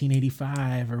in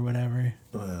 1985 or whatever.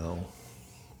 Well,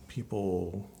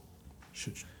 people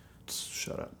should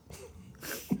shut up.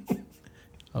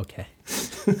 Okay.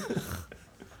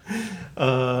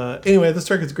 Anyway,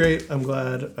 this record's great. I'm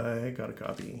glad I got a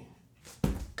copy.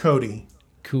 Cody,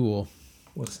 Cool.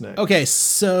 what's next? Okay,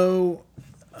 so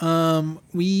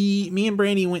me and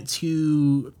Brandy went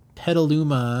to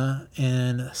Petaluma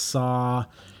and saw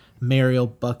Mariel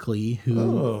Buckley,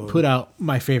 who put out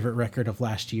my favorite record of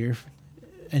last year.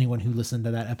 Anyone who listened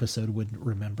to that episode would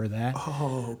remember that.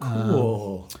 Oh,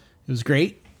 cool. It was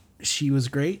great. She was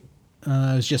great. It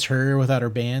was just her without her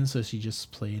band, so she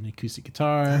just played an acoustic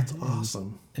guitar. That's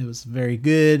awesome. It was very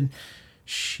good.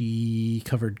 She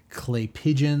covered Clay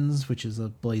Pigeons, which is a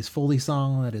Blaze Foley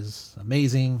song that is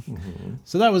amazing.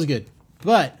 So that was good.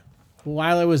 But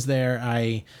while I was there,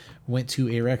 I went to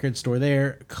a record store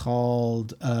there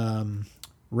called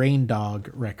Rain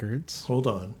Dog Records. Hold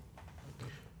on.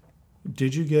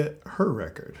 Did you get her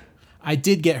record? I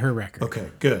did get her record. Okay,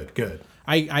 good.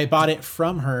 I bought it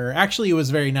from her. Actually, it was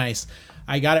very nice.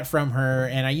 I got it from her,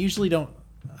 and I usually don't.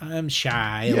 I'm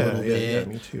shy a little bit.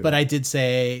 Yeah, me too. But I did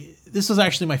say this was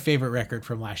actually my favorite record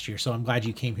from last year, so I'm glad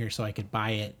you came here so I could buy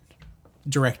it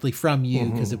directly from you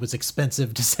because it was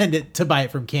expensive to buy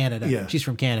it from Canada. Yeah. She's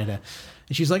from Canada.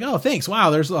 And she's like, "Oh, thanks.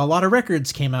 Wow, there's a lot of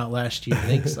records came out last year.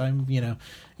 Thanks."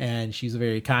 And she's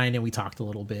very kind, and we talked a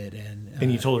little bit. And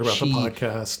you told her about the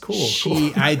podcast.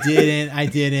 Cool. I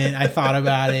didn't. I thought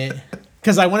about it.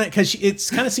 Because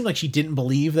it's kind of seemed like she didn't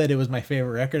believe that it was my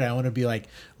favorite record. I want to be like,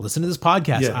 listen to this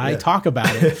podcast. I talk about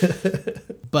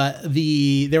it. But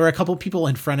there were a couple people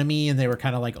in front of me, and they were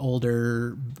kind of like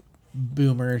older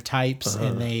boomer types,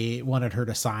 and they wanted her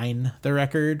to sign the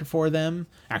record for them.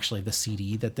 Actually, the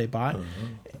CD that they bought,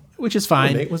 which is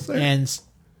fine. Nate was there?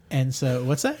 And so,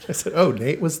 what's that? I said, "Oh,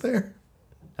 Nate was there."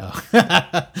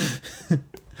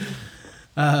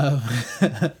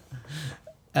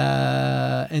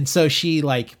 And so she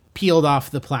like peeled off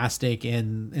the plastic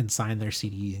and signed their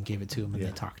CD and gave it to him, and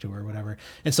they talked to her or whatever.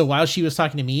 And so while she was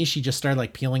talking to me, she just started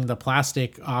like peeling the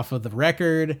plastic off of the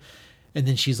record. And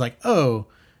then she's like, "Oh,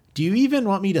 do you even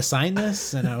want me to sign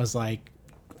this?" And I was like,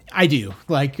 "I do.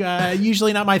 Like,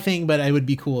 usually not my thing, but it would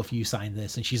be cool if you signed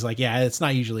this." And she's like, "Yeah, it's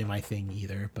not usually my thing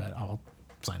either, but I'll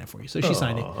sign it for you." So she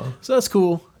signed it. So that's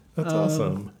cool. That's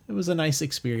awesome. It was a nice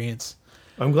experience.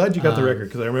 I'm glad you got the record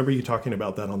because I remember you talking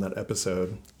about that on that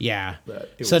episode. Yeah. That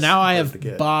it So was now I hard to have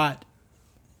get. bought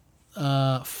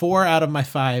 4 out of my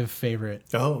 5 favorite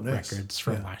Nice. records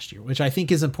from last year, which I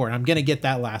think is important. I'm going to get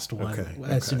that last one Okay,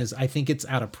 as soon as I think it's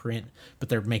out of print, but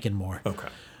they're making more. Okay.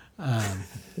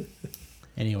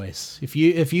 Anyways, if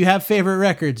you have favorite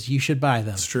records, you should buy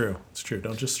them. It's true.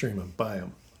 Don't just stream them. Buy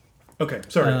them. Okay.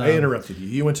 Sorry, I interrupted you.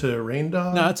 You went to Rain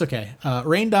Dog? No, it's okay.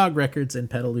 Rain Dog Records in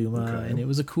Petaluma, and it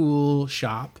was a cool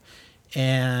shop.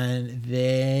 And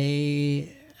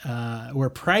they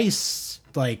were priced,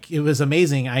 like, it was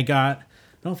amazing. I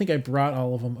don't think I brought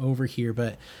all of them over here,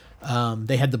 but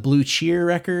they had the Blue Cheer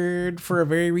record for a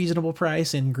very reasonable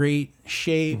price in great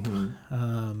shape.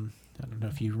 I don't know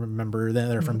if you remember that.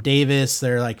 They're from Davis.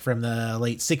 They're like from the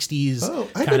late 60s. Oh,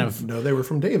 I didn't know they were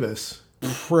from Davis.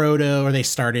 proto, or they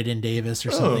started in Davis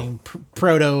or something,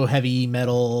 proto heavy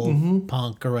metal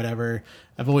punk or whatever.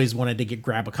 I've always wanted to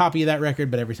grab a copy of that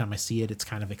record, but every time I see it, it's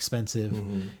kind of expensive.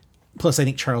 Plus, I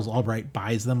think Charles Albright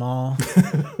buys them all.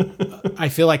 I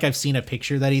feel like I've seen a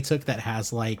picture that he took that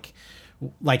has like a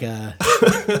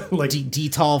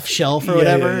Detolf shelf or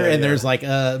whatever, and there's like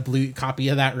a blue copy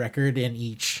of that record in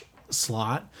each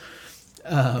slot.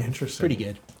 Interesting. Pretty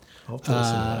good. I'll have to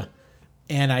listen to that.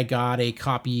 And I got a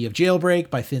copy of Jailbreak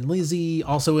by Thin Lizzy,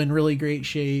 also in really great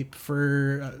shape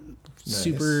for a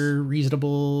super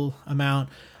reasonable amount.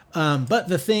 But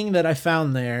the thing that I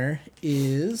found there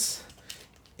is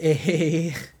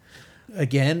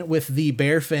again, with the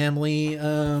Bear Family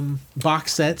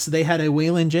box sets, they had a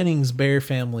Waylon Jennings Bear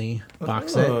Family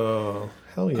box set. Oh,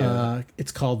 hell yeah.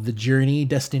 It's called The Journey,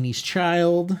 Destiny's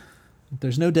Child.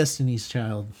 There's no Destiny's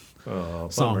Child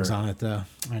songs on it, though.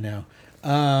 I know.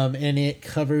 And it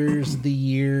covers the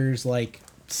years like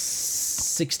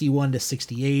 61 to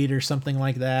 68 or something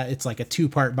like that. It's like a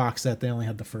 2-part box set. They only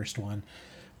had the first one.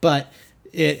 But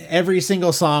every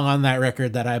single song on that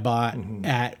record that I bought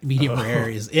at Medium Rare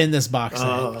is in this box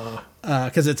set.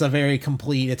 Because it's a very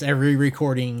complete, it's every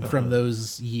recording from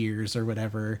those years or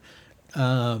whatever.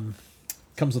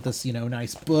 Comes with this,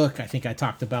 nice book. I think I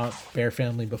talked about Bear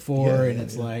Family before,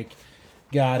 it's like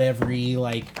got every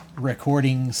like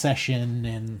recording session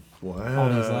and all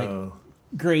these like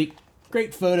great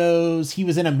photos. He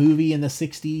was in a movie in the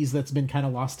 60s that's been kind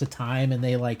of lost to time, and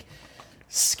they like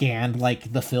scanned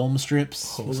like the film strips.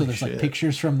 So there's like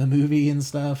pictures from the movie and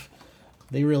stuff.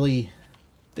 They really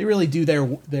do their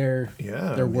work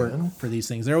for these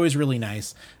things. They're always really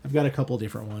nice. I've got a couple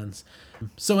different ones.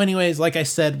 So anyways, like I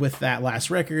said, with that last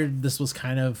record, this was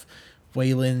kind of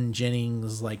Waylon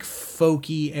Jennings like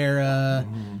folky era.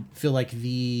 I feel like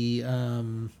he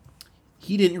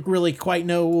didn't really quite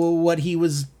know what he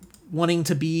was wanting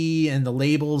to be, and the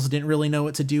labels didn't really know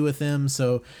what to do with him.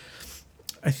 So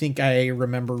I think I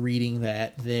remember reading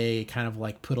that they kind of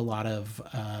like put a lot of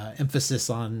emphasis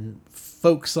on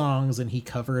folk songs, and he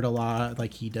covered a lot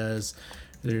like he does.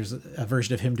 There's a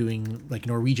version of him doing like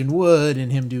Norwegian Wood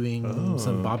and him doing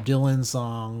some Bob Dylan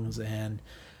songs, and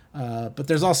but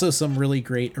there's also some really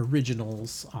great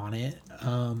originals on it.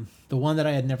 The one that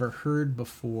I had never heard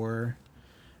before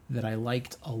that I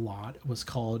liked a lot was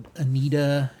called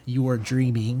Anita, You're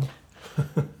Dreaming.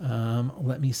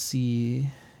 Let me see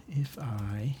if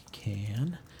I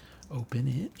can open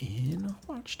it in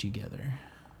Watch Together.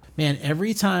 Man,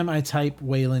 every time I type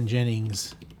Waylon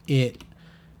Jennings, it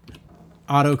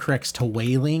autocorrects to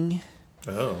Wailing.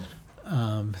 Oh.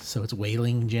 So it's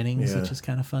Wailing Jennings, which is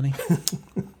kind of funny.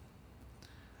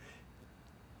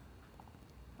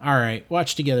 All right,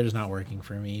 Watch Together is not working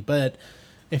for me, but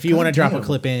if you want to drop a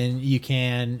clip in, you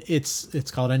can.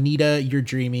 It's called Anita, You're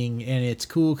Dreaming, and it's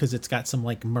cool because it's got some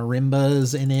like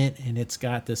marimbas in it, and it's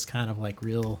got this kind of like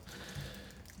real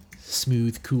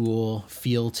smooth, cool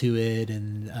feel to it,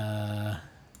 and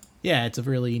it's a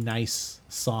really nice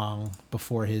song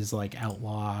before his like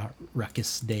outlaw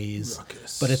ruckus days.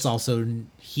 But it's also,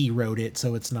 he wrote it,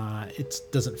 so it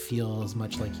doesn't feel as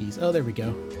much like he's. Oh, there we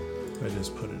go. I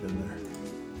just put it in there.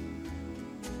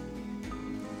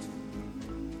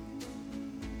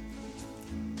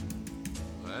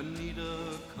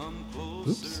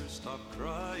 Oops. Stop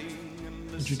crying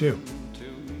and What'd you do?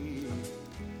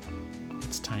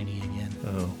 It's tiny again.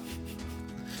 Oh.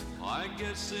 I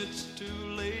guess it's too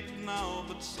late now,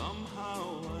 but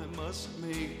somehow I must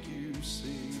make you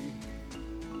see.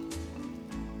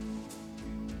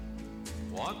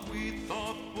 What we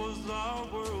thought was our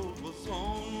world was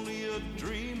only a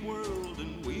dream world,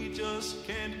 and we just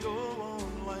can't go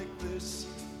on like this.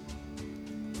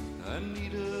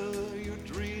 Anita, you're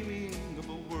dreaming of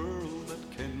a world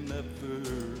that can never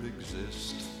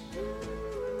exist.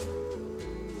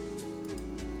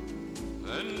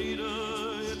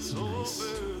 Anita, it's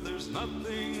over. There's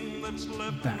nothing that's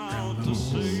left now to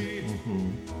say.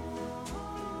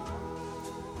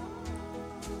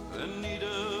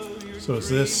 Anita, so is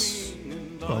this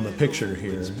on the picture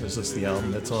here? Is this the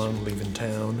album that's on Leaving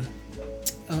Town?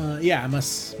 Yeah, it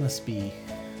must be.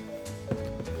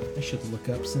 I should look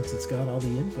up, since it's got all the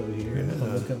info here. Yeah.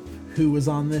 I'll look up who was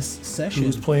on this session.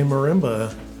 Who's playing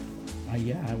marimba?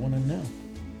 Yeah, I want to know.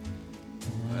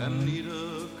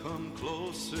 Anita, come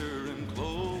closer and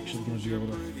close. I'm actually going to be able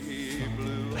to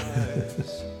blue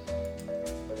eyes.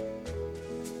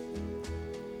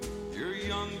 Your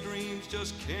young dreams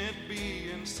just can't be,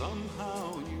 and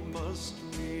somehow you must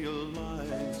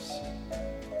realize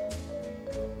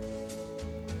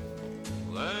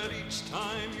that each Each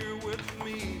time you're with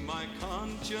me, my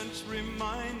conscience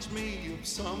reminds me of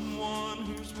someone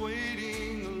who's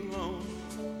waiting alone.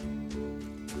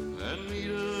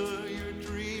 Anita, you're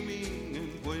dreaming,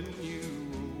 and when you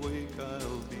awake,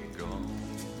 I'll be gone.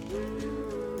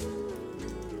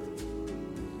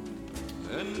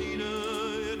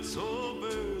 Anita, it's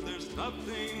over, there's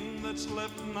nothing that's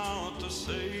left now to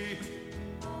say.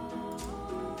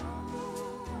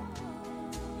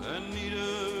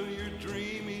 Anita, you're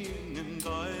dreaming, and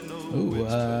I know Ooh,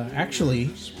 it's better actually,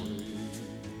 this way.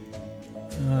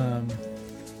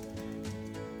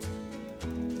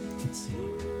 let's see.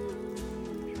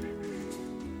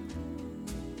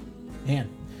 Man,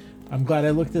 I'm glad I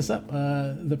looked this up.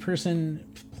 The person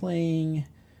playing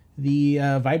the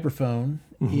vibraphone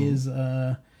is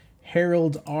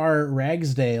Harold R.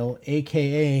 Ragsdale,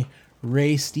 aka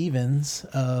Ray Stevens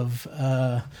of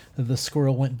The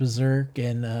Squirrel Went Berserk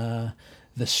and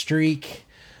The Streak.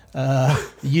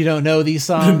 You don't know these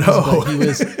songs, No.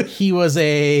 but he was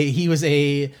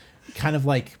a kind of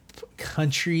like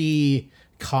country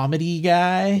comedy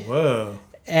guy. Whoa.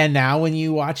 And now when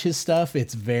you watch his stuff,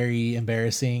 it's very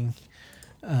embarrassing.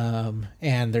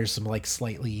 And there's some like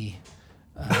slightly,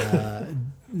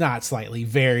 not slightly,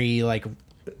 very like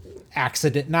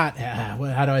accident, not,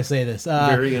 how do I say this?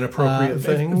 Very inappropriate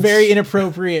things. Very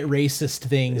inappropriate racist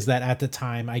things that at the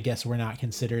time, I guess, were not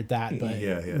considered that. But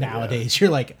Yeah, nowadays you're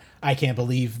like, I can't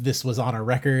believe this was on a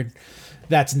record.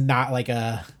 That's not like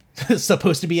a,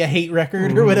 supposed to be a hate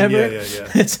record or whatever. Yeah.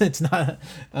 It's not,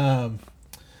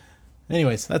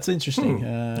 anyways, that's interesting.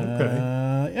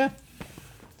 Okay. Yeah.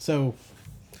 So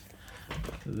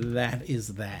that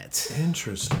is that.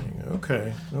 Interesting.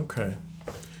 Okay.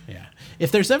 Yeah.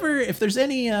 If there's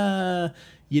any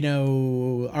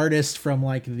artist from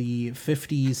like the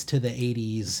 50s to the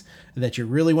 80s that you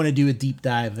really want to do a deep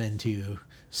dive into,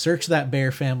 search that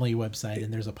Bear Family website,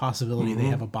 and there's a possibility they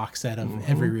have a box set of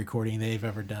every recording they've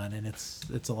ever done, and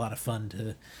it's a lot of fun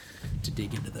to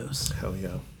dig into those. Hell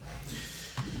yeah.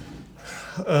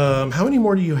 How many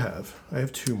more do you have? I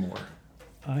have 2 more.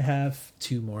 I have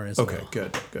 2 more as Okay, well.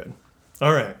 good.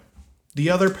 All right. The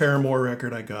other Paramore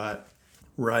record I got,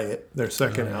 Riot, their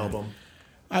second album.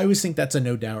 I always think that's a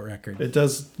No Doubt record. It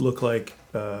does look like,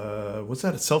 was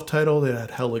that a self-titled? It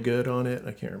had Hella Good on it.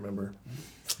 I can't remember.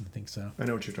 I think so. I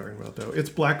know what you're talking about, though. It's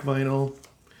black vinyl.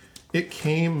 It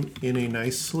came in a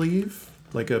nice sleeve,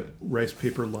 like a rice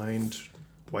paper lined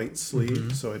white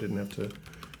sleeve, so I didn't have to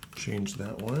change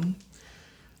that one.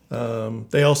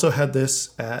 They also had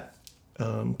this at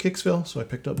Kicksville, so I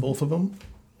picked up both of them.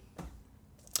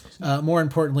 More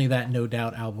importantly, that No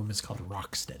Doubt album is called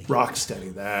Rocksteady.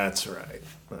 Rocksteady, that's right.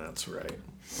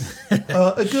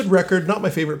 A good record, not my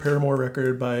favorite Paramore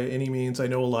record by any means. I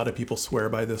know a lot of people swear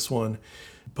by this one,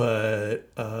 but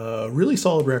really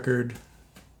solid record.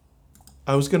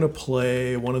 I was going to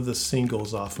play one of the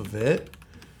singles off of it,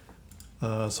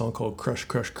 a song called Crush,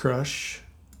 Crush, Crush.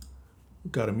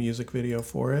 Got a music video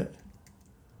for it.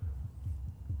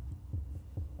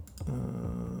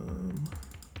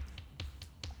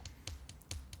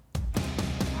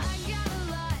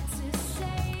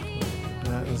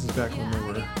 This is back when they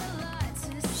were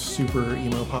super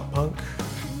emo pop punk.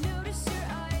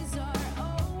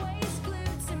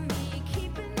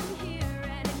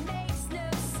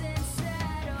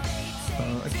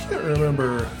 I can't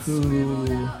remember who.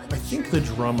 I think the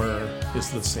drummer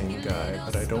is the same guy,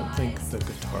 but I don't think the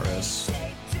guitarist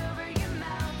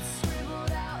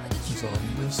is on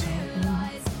this album.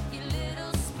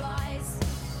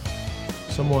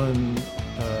 Someone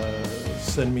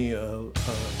send me a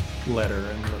letter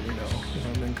and let me know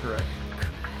if I'm incorrect.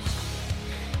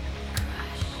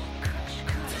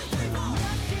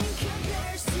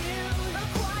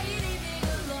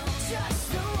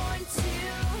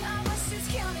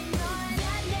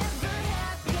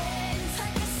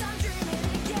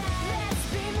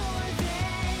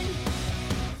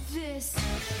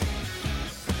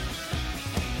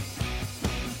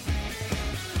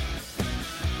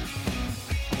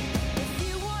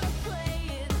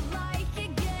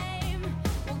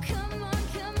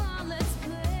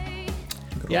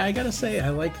 Yeah, I gotta say, I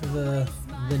like the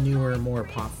newer, more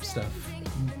pop stuff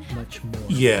much more.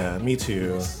 Yeah, me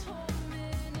too.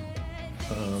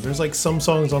 There's like some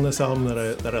songs on this album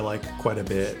that I like quite a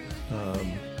bit,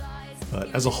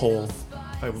 but as a whole,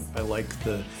 I like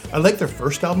their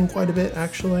first album quite a bit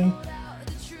actually.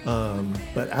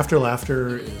 But After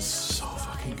Laughter is so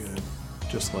fucking good,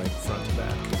 just like front to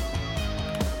back.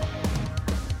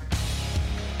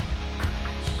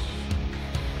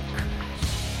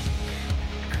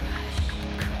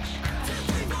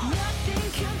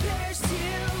 Nothing compares to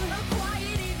a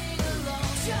quiet evening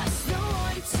alone. Just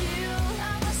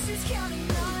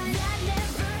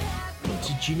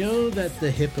Do you know that the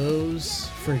Hippos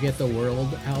Forget the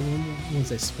World album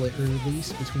was a split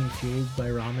release between Fueled by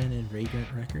Ramen and Vagrant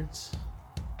Records?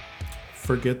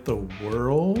 Forget the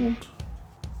World?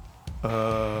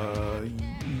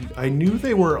 I knew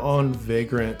they were on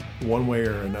Vagrant one way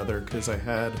or another because I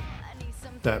had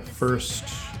that first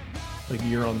like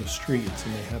Year on the Streets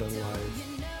and they had a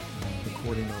live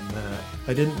recording on that.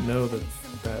 I didn't know that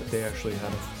they actually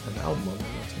had an album on there.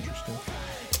 That's interesting.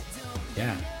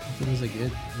 Yeah, it was a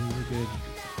good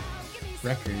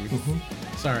record.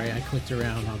 Sorry, I clicked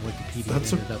around on Wikipedia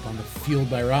and ended up on the Fueled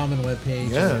by Ramen webpage.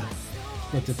 Yeah. And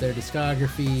looked at their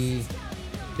discography.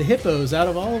 The Hippos, out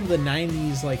of all of the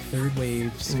 90s like third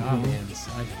wave ska bands,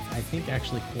 I think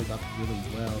actually pulled up really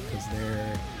well because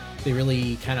they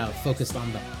really kind of focused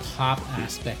on the pop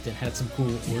aspect and had some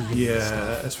cool organ Yeah,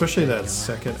 stuff. especially that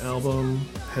second album.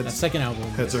 That second album.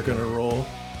 Heads Are Gonna Roll.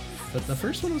 But the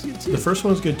first one was good too. The first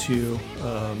one was good too.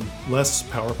 Less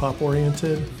power pop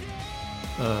oriented.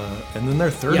 And then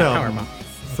their third Yeah, power album. pop.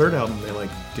 Third album, they like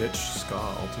ditched ska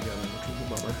altogether, which was a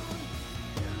bummer.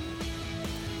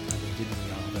 I mean,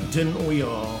 didn't we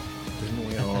all, though? Didn't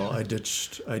we all? I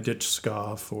ditched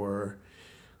ska for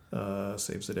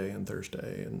Saves the Day and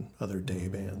Thursday and other day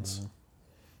bands.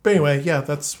 But anyway, yeah,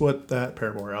 that's what that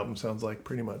Paramore album sounds like,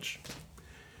 pretty much.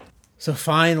 So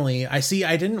finally, I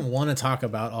didn't want to talk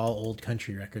about all old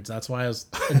country records. That's why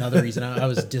another reason I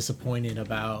was disappointed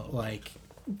about like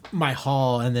my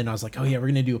haul. And then I was like, oh yeah, we're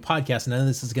going to do a podcast. And then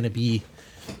this is going to be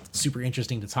super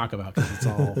interesting to talk about because it's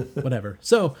all whatever.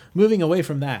 So moving away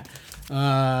from that,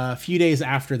 a few days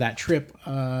after that trip,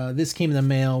 this came in the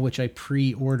mail, which I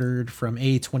pre-ordered from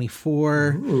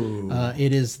A24.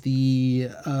 It is the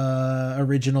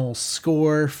original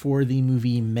score for the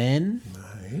movie Men.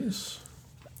 Nice.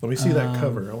 Let me see that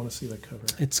cover. I want to see that cover.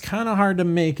 It's kind of hard to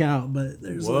make out, but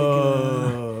there's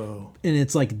Whoa. and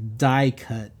it's like die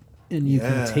cut, and you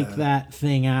can take that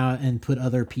thing out and put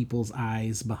other people's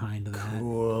eyes behind that.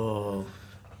 Cool.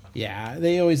 Yeah,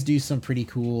 they always do some pretty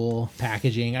cool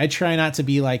packaging. I try not to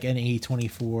be like an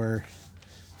A24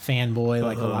 fanboy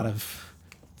like a lot of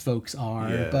folks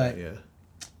are, but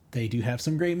they do have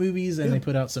some great movies and they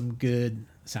put out some good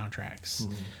soundtracks.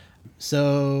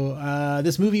 So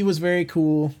this movie was very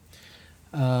cool.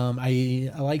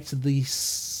 I liked the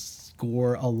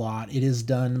score a lot. It is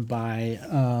done by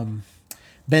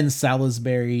Ben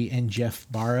Salisbury and Jeff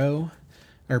Barrow.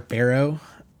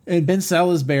 And Ben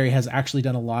Salisbury has actually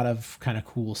done a lot of kind of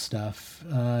cool stuff.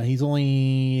 His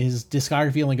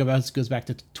discography only goes back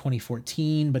to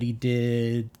 2014, but he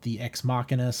did the Ex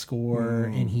Machina score,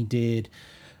 and he did,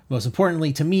 most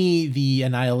importantly to me, the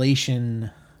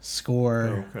Annihilation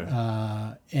score.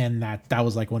 And that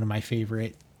was like one of my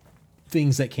favorite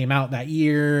things that came out that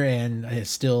year, and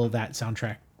still that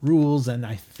soundtrack rules, and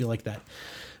I feel like that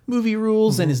movie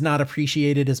rules and is not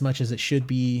appreciated as much as it should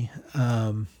be.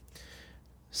 But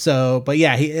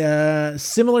yeah,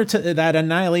 similar to that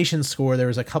Annihilation score, there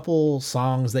was a couple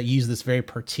songs that use this very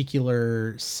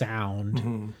particular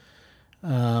sound.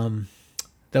 That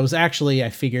was actually, I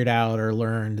figured out or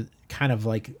learned, kind of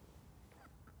like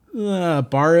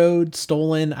borrowed,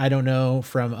 stolen, I don't know,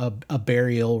 from a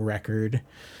Burial record.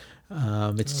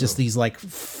 It's just these like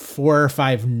 4 or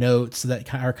 5 notes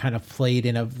that are kind of played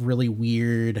in a really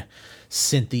weird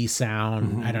synthy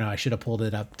sound. I don't know. I should have pulled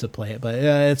it up to play it, but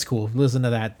it's cool. Listen to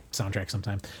that soundtrack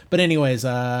sometime. But anyways,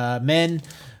 Men,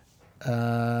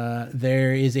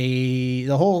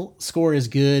 the whole score is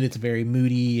good. It's very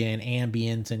moody and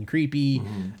ambient and creepy.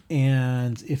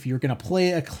 And if you're going to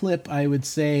play a clip, I would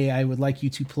say I would like you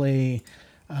to play,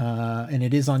 and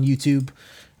it is on YouTube.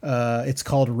 It's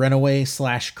called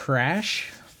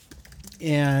Runaway/Crash.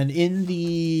 And in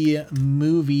the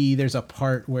movie, there's a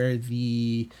part where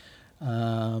the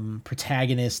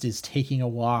protagonist is taking a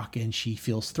walk and she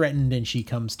feels threatened, and she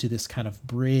comes to this kind of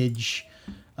bridge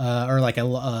or like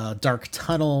a dark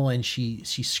tunnel, and she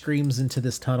screams into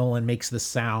this tunnel and makes this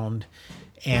sound,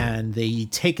 and they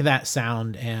take that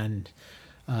sound and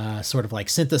sort of like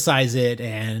synthesize it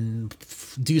and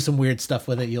do some weird stuff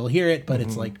with it. You'll hear it, but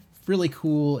it's like really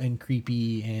cool and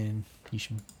creepy, and you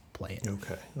should play it.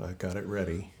 Okay, I got it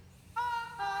ready.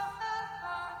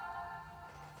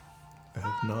 I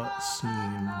have not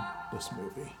seen this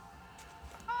movie,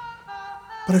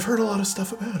 but I've heard a lot of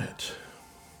stuff about it.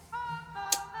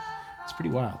 It's pretty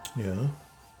wild. Yeah.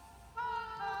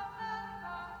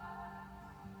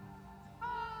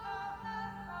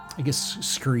 I guess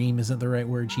scream isn't the right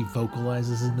word. She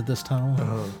vocalizes into this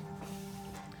tunnel.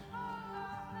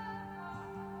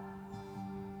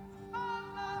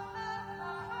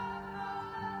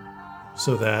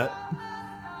 So that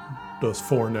those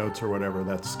 4 notes or whatever,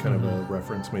 that's kind of a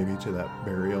reference maybe to that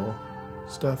Burial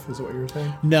stuff, is what you were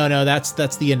saying? No, that's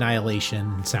the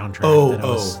Annihilation soundtrack that I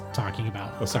was talking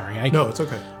about. Okay. Sorry. No, it's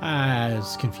okay.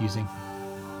 It's confusing.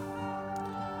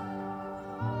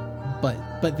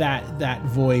 But that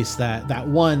voice, that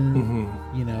one,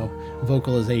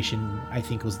 vocalization, I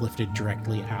think was lifted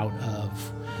directly out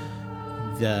of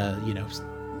the,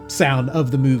 sound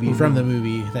of the movie, from the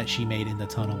movie that she made in the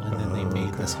tunnel, and then they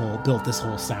made built this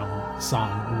whole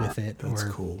song with it. That's or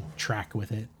cool. track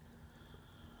with it.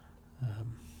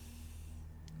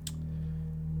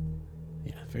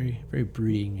 Very, very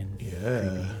brooding and creepy,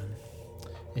 and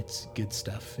it's good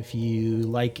stuff. If you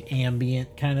like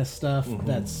ambient kind of stuff,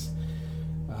 that's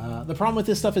the problem with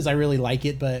this stuff is I really like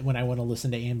it, but when I want to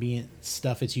listen to ambient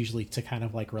stuff, it's usually to kind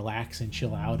of like relax and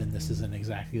chill out, and this isn't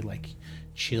exactly like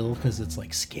chill because it's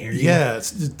like scary. Yeah,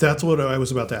 that's what I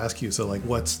was about to ask you. So, like,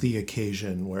 what's the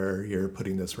occasion where you're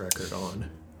putting this record on?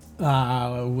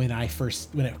 When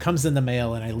it comes in the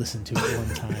mail and I listen to it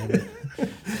one time,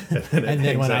 and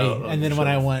then when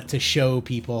I want to show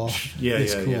people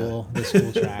this cool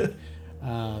track,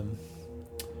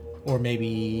 or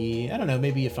maybe I don't know,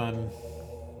 maybe if I'm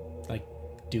like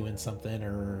doing something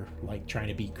or like trying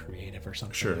to be creative or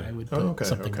something, sure, I would put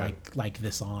something like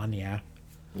this on. Yeah.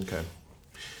 Okay.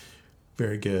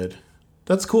 Very good.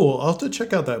 That's cool. I'll have to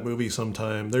check out that movie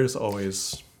sometime. There's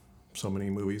always so many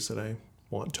movies that I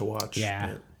want to watch.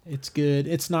 Yeah, it's good.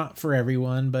 It's not for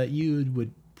everyone, but you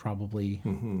would probably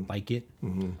like it.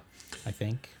 I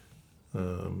think.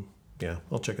 Yeah,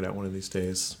 I'll check it out one of these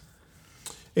days.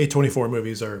 A24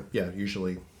 movies are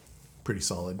usually pretty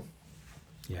solid.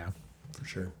 Yeah, for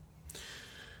sure.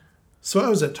 So I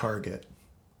was at Target.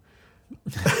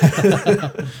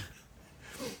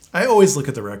 I always look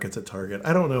at the records at Target.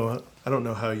 I don't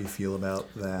know how you feel about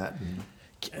that.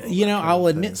 I'll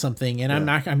admit something, and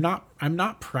I'm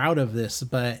not proud of this,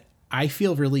 but I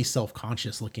feel really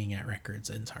self-conscious looking at records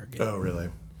in Target. Oh, really?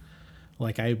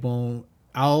 Like I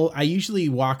usually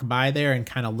walk by there and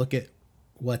kind of look at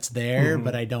what's there,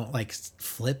 but I don't like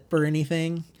flip or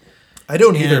anything. I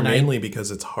don't either, mainly because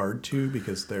it's hard to,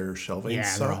 because their shelving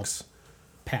sucks. They're all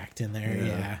packed in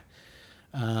there.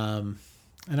 Yeah.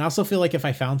 And I also feel like if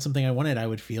I found something I wanted, I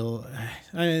would feel,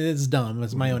 it's dumb,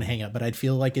 it's my own hang up, but I'd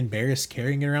feel like embarrassed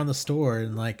carrying it around the store.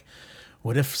 And like,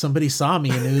 what if somebody saw me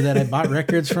and knew that I bought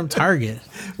records from Target?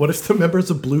 What if the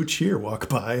members of Blue Cheer walk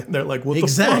by and they're like, what the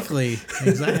fuck?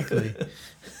 Exactly.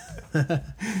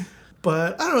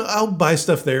 But I don't know, I'll buy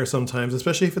stuff there sometimes,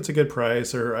 especially if it's a good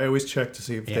price, or I always check to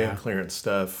see if they have clearance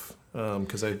stuff.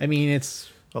 Because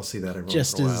I'll see that every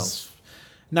once in a while.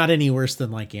 Not any worse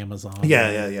than like Amazon.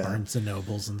 Yeah. Barnes and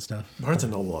Nobles and stuff. Barnes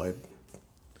and Noble, I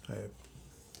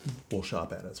will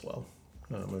shop at as well.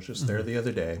 I was just there the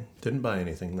other day. Didn't buy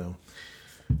anything though.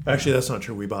 Actually, that's not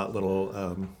true. We bought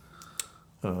little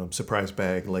surprise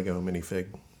bag Lego minifig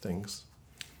things.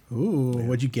 Ooh,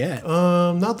 what'd you get?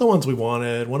 Not the ones we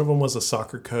wanted. One of them was a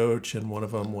soccer coach, and one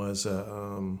of them was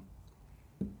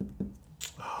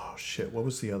what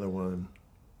was the other one?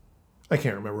 I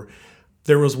can't remember.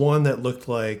 There was one that looked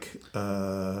like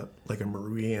a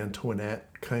Marie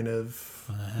Antoinette kind of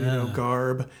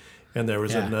garb, and there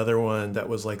was another one that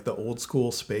was like the old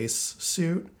school space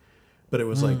suit, but it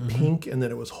was like pink, and then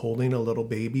it was holding a little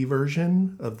baby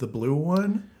version of the blue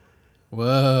one.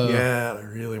 Whoa! Yeah, I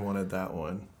really wanted that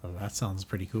one. Oh, that sounds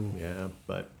pretty cool. Yeah,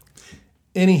 but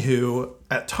anywho,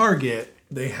 at Target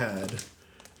they had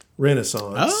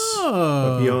Renaissance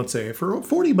of Beyonce for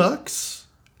 $40.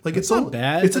 Like, it's not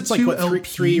bad. It's like 2 what, LP.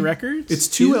 three records? It's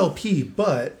 2 LP,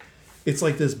 but it's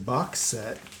like this box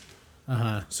set.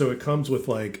 So it comes with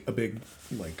like a big,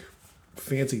 like,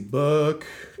 fancy book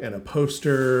and a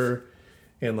poster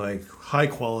and like high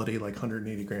quality, like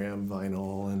 180 gram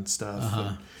vinyl and stuff.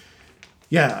 And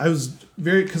I was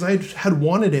because I had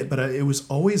wanted it, but it was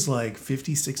always like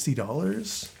 $50,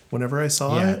 $60 whenever I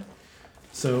saw it.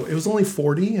 So it was only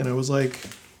 $40, and I was like,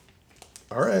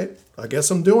 all right, I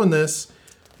guess I'm doing this.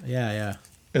 Yeah.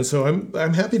 And so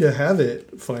I'm happy to have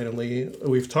it finally.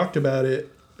 We've talked about it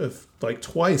like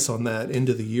twice on that end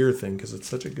of the year thing because it's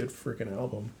such a good freaking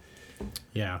album.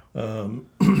 Yeah.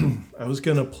 I was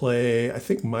going to play, I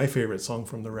think my favorite song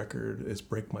from the record is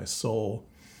Break My Soul.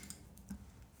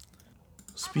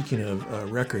 Speaking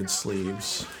of record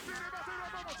sleeves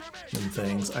and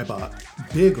things, I bought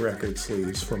big record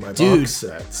sleeves for my box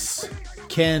sets.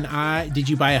 Did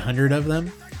you buy 100 of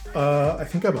them? I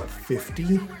think I bought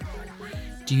 50.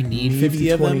 Do you need 50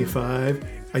 of them? 25.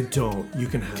 I don't. You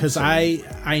can have because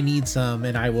I need some,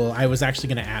 and I was actually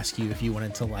going to ask you if you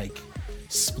wanted to like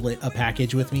split a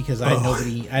package with me because I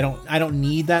don't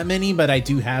need that many, but I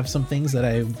do have some things that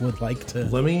I would like to.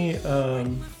 Let me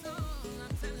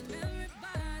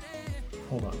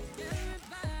hold on.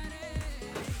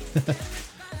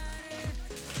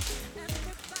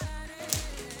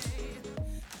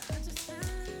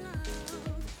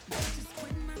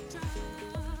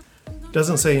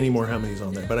 Doesn't say anymore how many's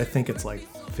on there, but I think it's like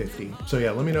 50. So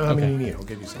yeah, let me know how many you need. I'll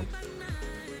give you some.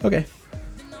 Okay.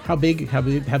 How big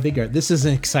are this? Is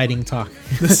an exciting talk.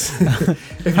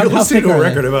 If you're listening to a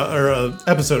record about or an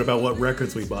episode about what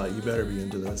records we bought, you better be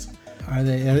into this. Are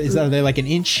they like an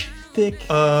inch thick?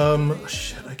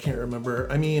 Shit, I can't remember.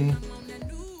 I mean,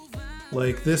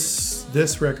 like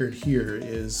this record here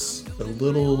is a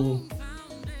little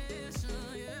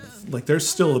like there's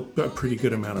still a pretty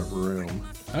good amount of room.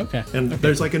 Okay. And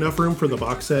there's like enough room for the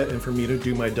box set and for me to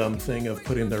do my dumb thing of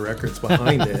putting the records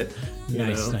behind it.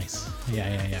 Nice.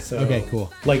 Yeah. So, okay,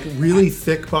 cool. Like really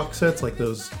thick box sets, like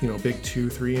those, big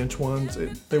 2-3 inch ones,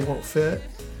 they won't fit.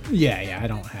 Yeah, I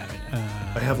don't have it.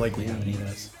 I have like, I don't have any of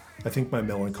those. I think my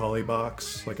Melancholy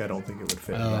box, like I don't think it would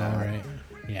fit. Oh, that. right.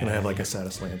 Yeah. And I have like a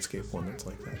Saddest Landscape one that's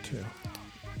like that too.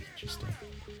 Interesting.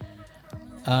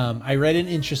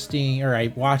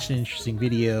 I watched an interesting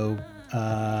video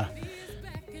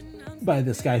by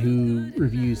this guy who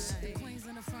reviews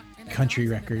country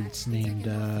records named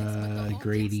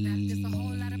Grady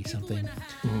something.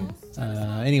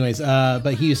 Mm-hmm.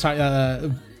 But he was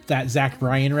talking that Zach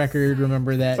Bryan record.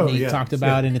 Remember that Nate talked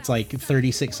about, and it's like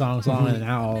 36 songs long, and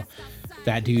now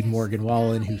that dude Morgan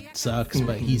Wallen, who sucks,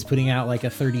 but he's putting out like a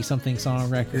 30-something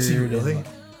song record. Is he really?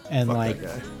 And Fuck like,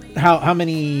 that how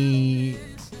many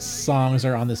songs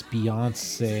are on this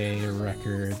Beyonce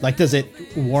record? Like, does it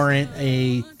warrant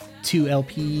a 2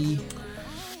 LP?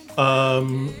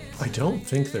 I don't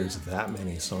think there's that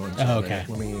many songs. Oh, okay.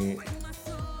 Let me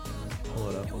pull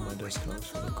it up on my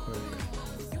Discogs real quick.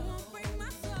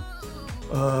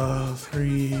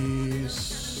 3,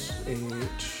 8,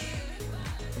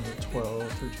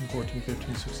 12, 13, 14,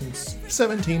 15, 16,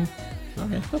 17.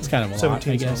 Okay, that's kind of a 17 lot,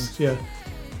 I guess. songs. Yeah,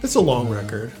 it's a long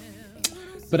record.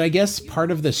 But I guess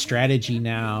part of the strategy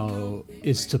now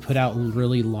is to put out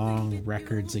really long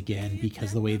records again,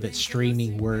 because the way that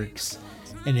streaming works,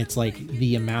 and it's like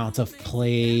the amount of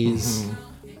plays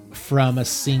from a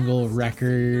single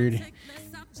record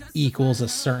equals a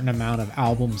certain amount of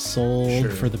albums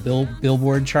sold for the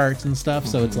Billboard charts and stuff.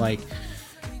 So it's like,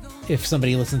 if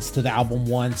somebody listens to the album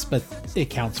once, but it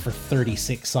counts for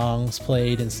 36 songs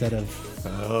played instead of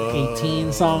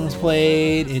 18 songs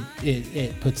played,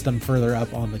 it puts them further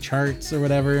up on the charts or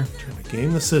whatever. Trying to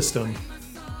game the system.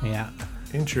 Yeah.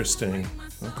 Interesting.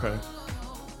 Okay.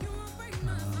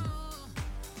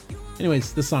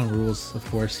 Anyways, this song rules, of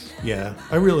course. Yeah,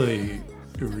 I really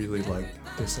like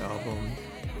this album.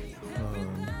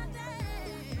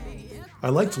 I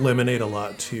liked Lemonade a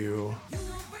lot too.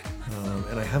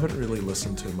 And I haven't really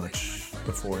listened to much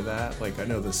before that. Like, I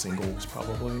know the singles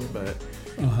probably, but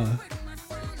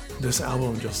this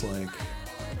album just like,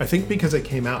 I think because it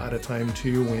came out at a time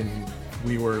too when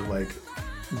we were like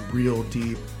real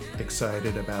deep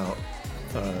excited about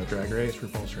Drag Race,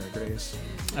 RuPaul's Drag Race.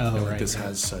 Oh, and, like, right. this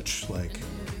has such like,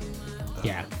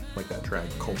 like that drag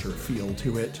culture feel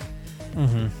to it.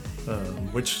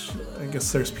 Which I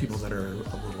guess there's people that are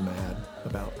a little mad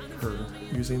about her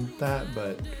using that,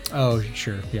 but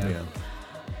sure, yeah.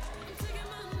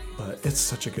 But it's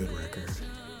such a good record.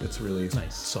 It's really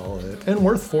solid and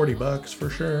worth $40 for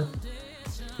sure.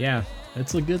 Yeah,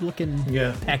 it's a good looking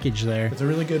package there. It's a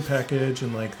really good package,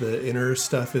 and like the inner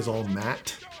stuff is all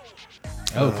matte.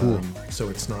 Oh, cool. So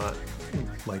it's not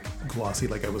like glossy.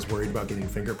 Like I was worried about getting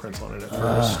fingerprints on it at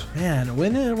first. Man,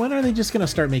 when are they just gonna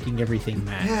start making everything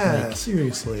matte? Yeah,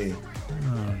 seriously.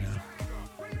 Oh no.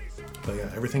 But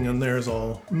yeah, everything in there is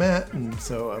all matte, and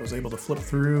so I was able to flip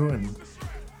through and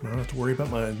not have to worry about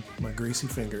my greasy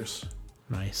fingers.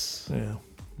 Nice. Yeah.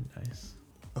 Nice.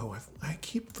 Oh, I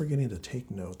keep forgetting to take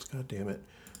notes. God damn it.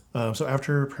 So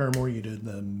after Paramore, you did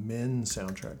the Men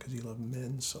soundtrack because you love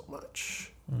men so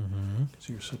much. Because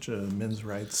you're such a men's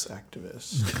rights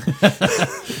activist.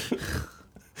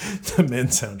 The Men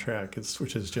soundtrack,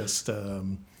 which is just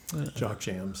jock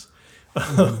jams.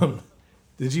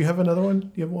 Did you have another one?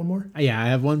 Do you have one more? Yeah, I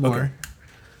have one more. Okay.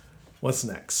 What's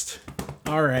next?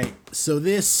 All right. So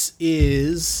this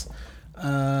is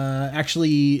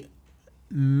actually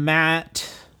Matt,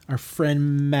 our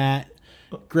friend Matt,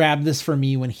 grabbed this for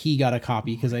me when he got a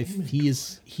copy because he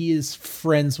is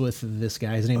friends with this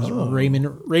guy. His name is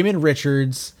Raymond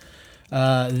Richards.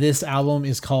 This album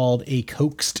is called A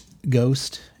Coaxed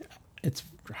Ghost. It's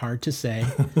hard to say.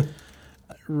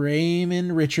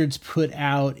 Raymond Richards put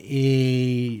out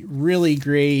a really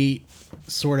great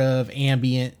sort of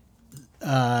ambient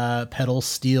pedal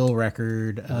steel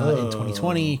record in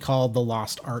 2020 called The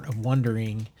Lost Art of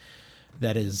Wondering.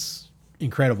 That is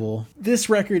incredible. This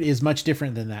record is much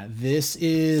different than that. This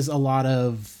is a lot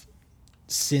of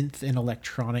synth and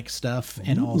electronic stuff,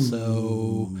 and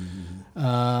also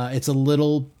it's a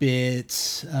little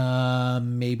bit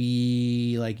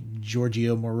maybe like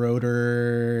Giorgio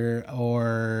Moroder,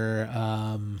 or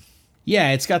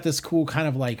yeah, it's got this cool kind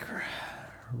of like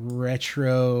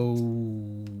retro,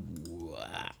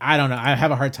 I don't know, I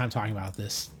have a hard time talking about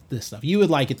this stuff. You would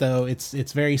like it though. It's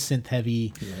very synth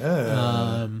heavy.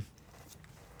 Yeah.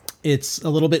 It's a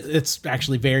little bit, it's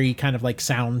actually very kind of like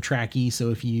soundtracky.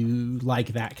 So if you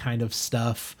like that kind of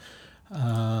stuff,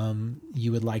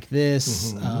 you would like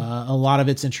this. A lot of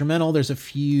it's instrumental. There's a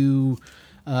few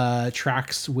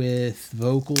tracks with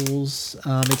vocals.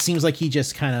 It seems like he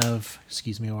just kind of,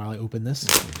 excuse me while I open this.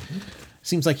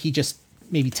 Seems like he just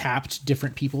maybe tapped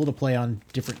different people to play on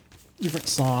different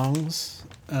songs.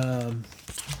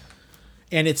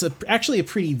 And it's actually a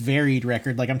pretty varied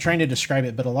record. Like, I'm trying to describe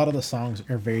it, but a lot of the songs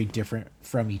are very different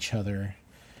from each other.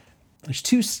 There's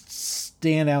two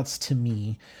standouts to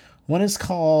me. One is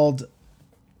called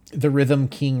The Rhythm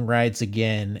King Rides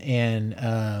Again, and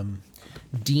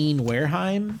Dean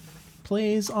Wareheim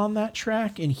plays on that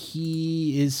track, and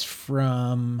he is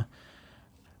from...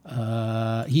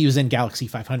 he was in Galaxy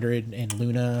 500 and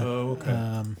Luna. Oh,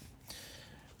 okay.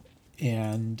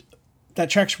 And that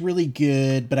track's really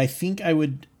good, but I think I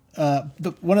would...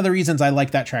 one of the reasons I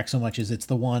like that track so much is it's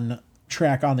the one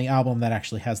track on the album that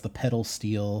actually has the pedal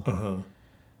steel.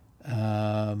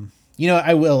 You know,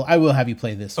 I will have you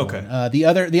play this Okay. one. The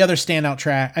other standout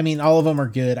track, I mean, all of them are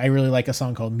good. I really like a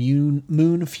song called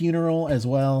Moon Funeral as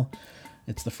well.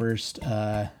 It's the first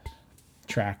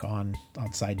track on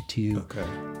side 2. Okay.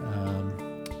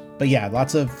 But yeah,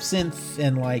 lots of synth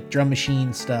and like drum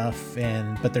machine stuff,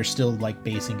 but there's still like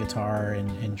bass and guitar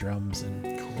and drums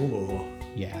and Cool.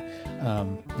 yeah.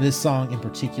 This song in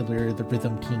particular, The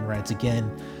Rhythm King Rides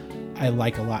Again, I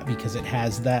like a lot because it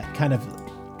has that kind of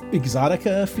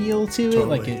exotica feel to it.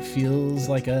 Totally. Like it feels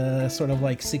like a sort of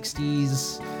like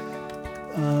 60s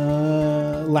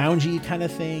loungy kind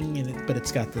of thing, but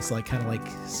it's got this like kind of like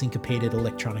syncopated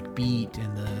electronic beat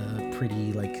and the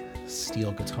pretty like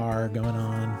steel guitar going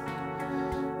on.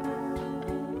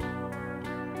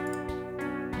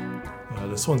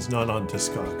 This one's not on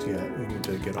Discogs yet. We need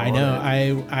to get on I know.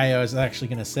 it. I was actually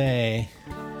gonna say,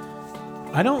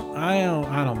 I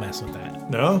don't mess with that.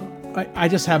 No? I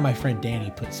just have my friend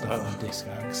Danny put stuff on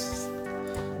Discogs.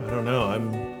 I don't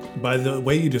know. By the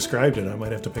way you described it, I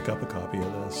might have to pick up a copy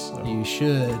of this. So. You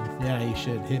should. Yeah, you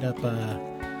should hit up.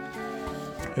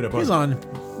 He's our- on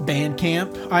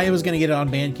Bandcamp. I was gonna get it on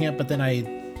Bandcamp, but then I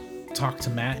talked to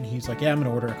Matt, and he's like, "Yeah, I'm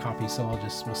gonna order a copy, so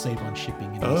we'll save on shipping."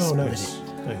 And we'll Oh, split nice.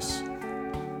 it." Nice.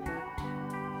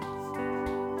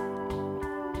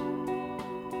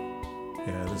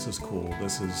 Yeah, this is cool.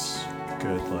 This is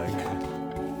good,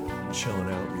 like, chilling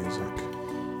out music.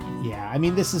 Yeah, I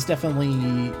mean, this is definitely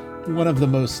one of the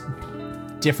most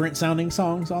different sounding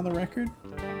songs on the record.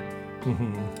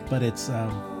 But it's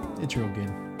real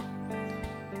good.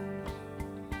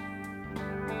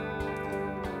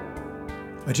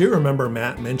 I do remember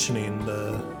Matt mentioning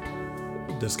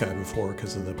this guy before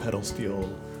because of the pedal steel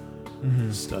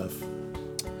stuff.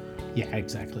 Yeah,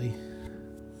 exactly.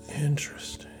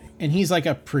 Interesting. And he's like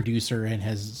a producer and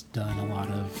has done a lot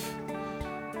of.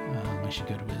 I should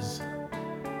go to his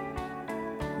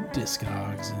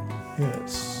Discogs and. Yeah, it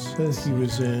says he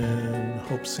was in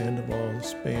Hope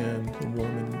Sandoval's band, The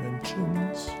Warm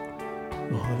Inventions,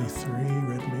 Mojave 3,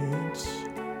 Red Maids.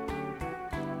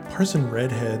 Parson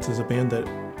Redheads is a band that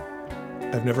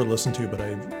I've never listened to, but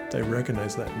I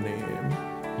recognize that name.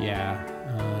 Yeah,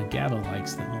 Gabba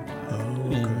likes them a lot. Oh,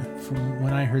 okay. And from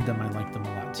when I heard them, I liked them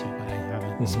a lot too, but I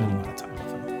haven't spent a lot of time with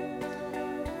them.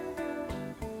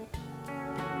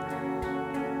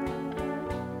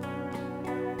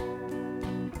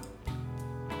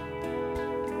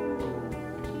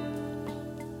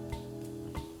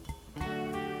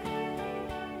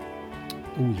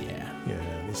 Oh yeah.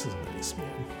 Yeah, this is nice, man.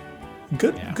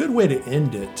 Good, Yeah. good way to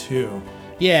end it too.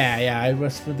 Yeah, I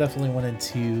was definitely wanted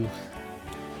to.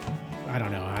 I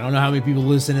don't know how many people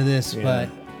listen to this, Yeah. but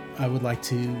I would like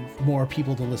more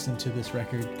people to listen to this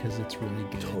record because it's really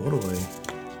good. Totally.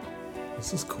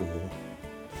 This is cool.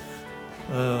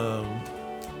 Well,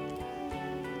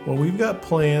 we've got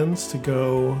plans to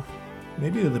go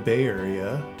maybe to the Bay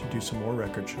Area to do some more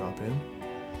record shopping.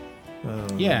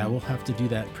 Yeah, we'll have to do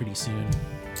that pretty soon.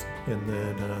 And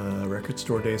then record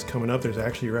store days coming up. There's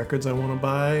actually records I want to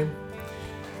buy.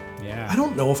 Yeah. I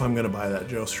don't know if I'm going to buy that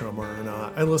Joe Strummer or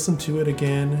not. I listened to it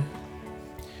again.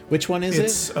 Which one is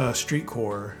It's it? Street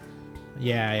Core.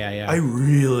 Yeah. I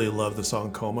really love the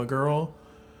song Coma Girl.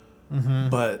 Mm-hmm.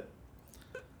 But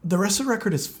the rest of the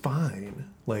record is fine.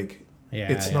 Like,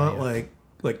 it's not like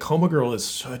Coma Girl is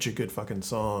such a good fucking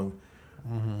song.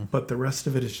 Mm-hmm. But the rest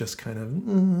of it is just kind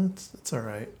of, it's all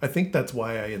right. I think that's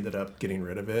why I ended up getting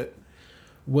rid of it.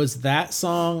 Was that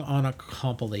song on a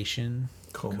compilation?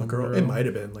 Coma Girl. It might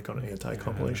have been like on an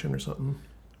anti-compilation or something.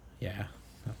 Yeah.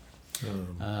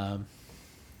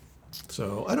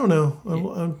 So I don't know.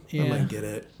 I might get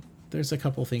it. There's a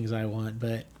couple things I want,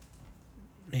 but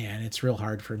man, it's real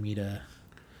hard for me to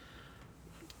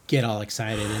get all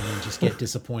excited and then just get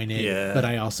disappointed. Yeah. But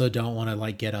I also don't want to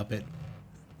like get up at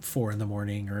 4 a.m.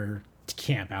 or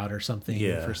camp out or something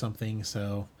for something.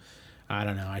 So I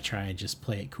don't know. I try and just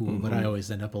play it cool, but I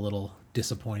always end up a little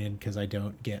disappointed because I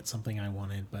don't get something I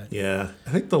wanted. But yeah, I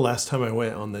think the last time I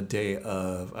went on the day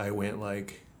of, I went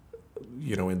like,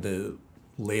 in the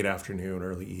late afternoon,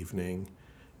 early evening,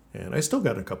 and I still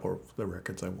got a couple of the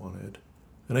records I wanted,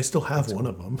 and I still have one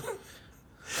of them.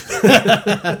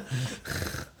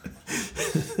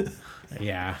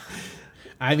 yeah.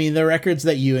 I mean, the records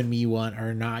that you and me want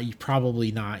are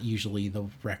probably not usually the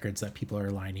records that people are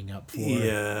lining up for.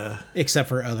 Yeah. Except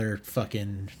for other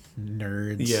fucking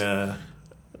nerds. Yeah.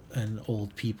 And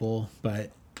old people,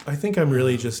 but I think I'm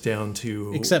really just down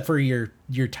to. Except for your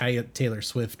Taylor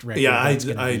Swift record. Yeah,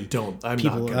 I don't. I'm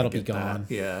people, not gonna that'll get be gone.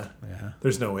 That. Yeah. Yeah.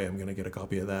 There's no way I'm gonna get a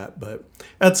copy of that, but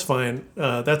that's fine.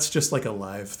 That's just like a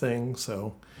live thing,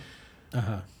 so.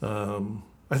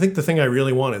 I think the thing I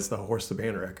really want is the Horse the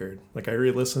Band record. Like, I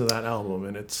re-listened to that album,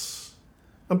 and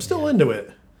I'm still into it.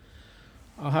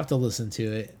 I'll have to listen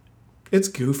to it. It's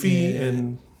goofy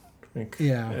and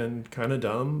Yeah. and kind of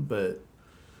dumb, but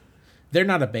They're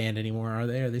not a band anymore, are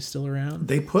they? Are they still around?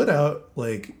 they put out,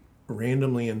 like,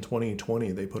 randomly in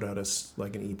 2020, they put out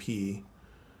like an EP,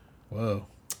 Whoa.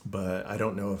 but I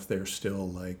don't know if they're still,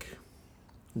 like,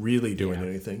 really doing Yeah.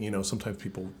 anything. Sometimes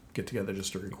people get together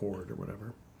just to record or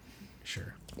whatever.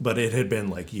 Sure. But it had been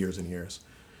like years and years.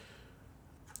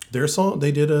 Their song,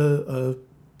 they did a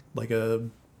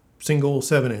single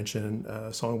 7-inch and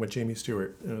a song with Jamie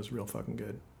Stewart, and it was real fucking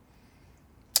good.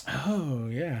 Oh,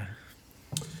 yeah.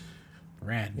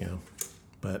 Rad. Yeah.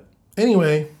 But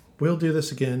anyway, we'll do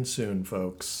this again soon,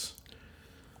 folks.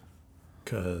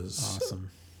 Because Awesome.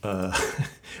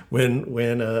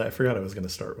 when I forgot I was going to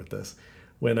start with this.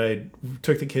 When I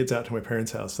took the kids out to my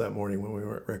parents' house that morning when we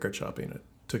were record shopping, I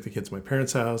took the kids to my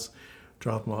parents' house,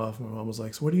 dropped them off. My mom was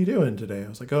like, "So what are you doing today?" I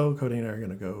was like, "Oh, Cody and I are going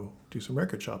to go do some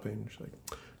record shopping." She's like,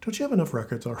 "Don't you have enough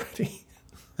records already?"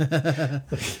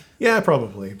 Like, yeah,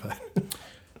 probably, but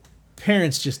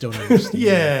Parents just don't understand.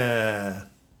 yeah.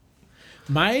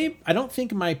 I don't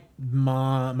think my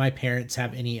parents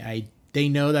have any they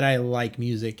know that I like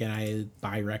music and I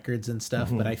buy records and stuff,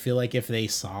 but I feel like if they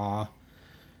saw,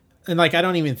 and like I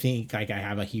don't even think like I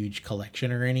have a huge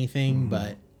collection or anything,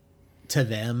 but to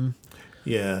them,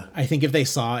 Yeah. I think if they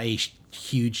saw a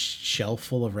huge shelf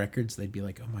full of records, they'd be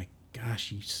like, "Oh my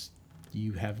gosh,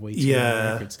 you have way too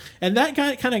many records." And that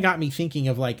kind of got me thinking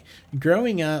of like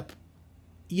growing up.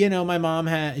 My mom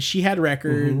had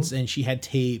records and she had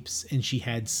tapes and she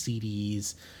had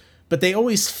CDs, but they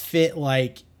always fit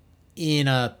like in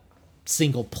a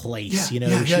single place.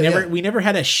 Yeah, we never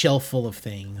had a shelf full of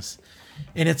things,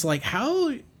 and it's like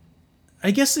how. I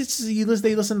guess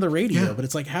they listen to the radio, but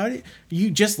it's like, how do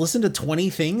you just listen to 20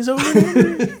 things over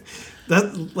there?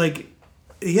 That, like,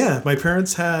 yeah, my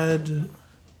parents had,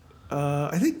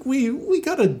 I think we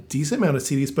got a decent amount of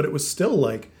CDs, but it was still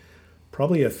like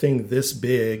probably a thing this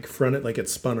big, like it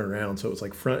spun around. So it was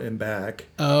like front and back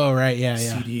Oh, right. Yeah.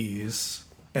 CDs.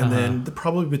 And then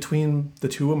probably between the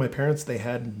two of my parents, they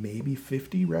had maybe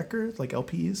 50 records, like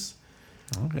LPs.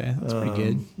 Okay. That's pretty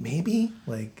good. Maybe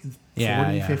like 40,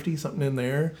 Yeah. 50, something in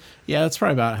there. Yeah. That's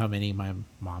probably about how many my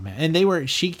mom had. And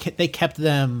they kept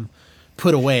them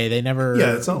put away. They never,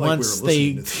 Yeah, it's not like we were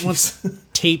listening to these. once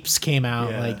tapes came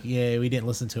out, Yeah. we didn't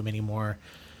listen to them anymore.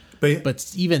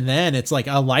 But Even then, it's like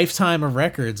a lifetime of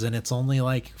records, and it's only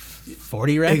like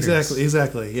 40 records.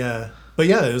 Exactly. Yeah. But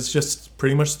yeah, it was just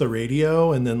pretty much the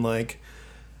radio. And then like,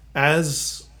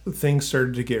 as things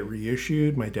started to get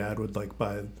reissued, my dad would like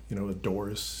buy, a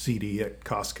Doors CD at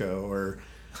Costco, or,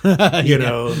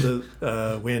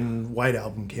 when White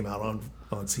Album came out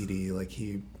on CD, like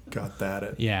he got that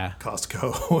at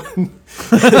Costco.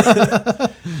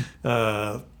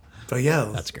 But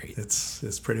yeah, That's great.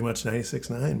 It's pretty much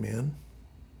 96.9, man.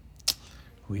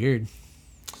 Weird.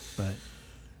 But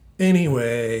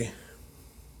Anyway,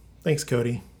 thanks,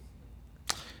 Cody.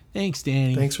 Thanks,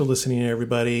 Danny. Thanks for listening,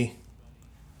 everybody.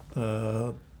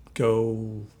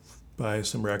 Go buy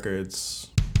some records.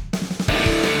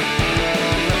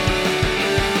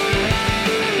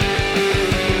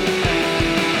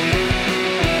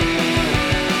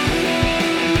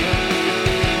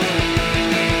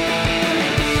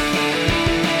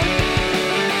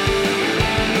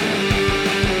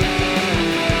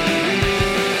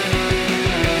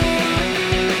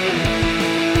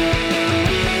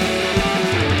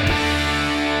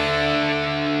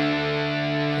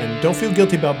 Don't feel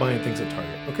guilty about buying things at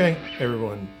Target, okay?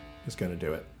 Everyone is going to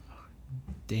do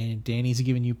it. Danny's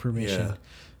giving you permission Yeah.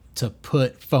 to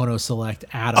put Phono Select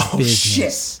out of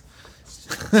business.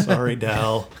 Sorry,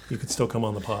 Dal. You can still come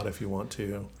on the pod if you want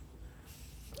to.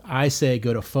 I say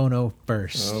go to Phono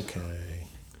first. Okay.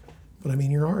 But I mean,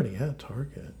 you're already at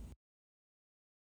Target.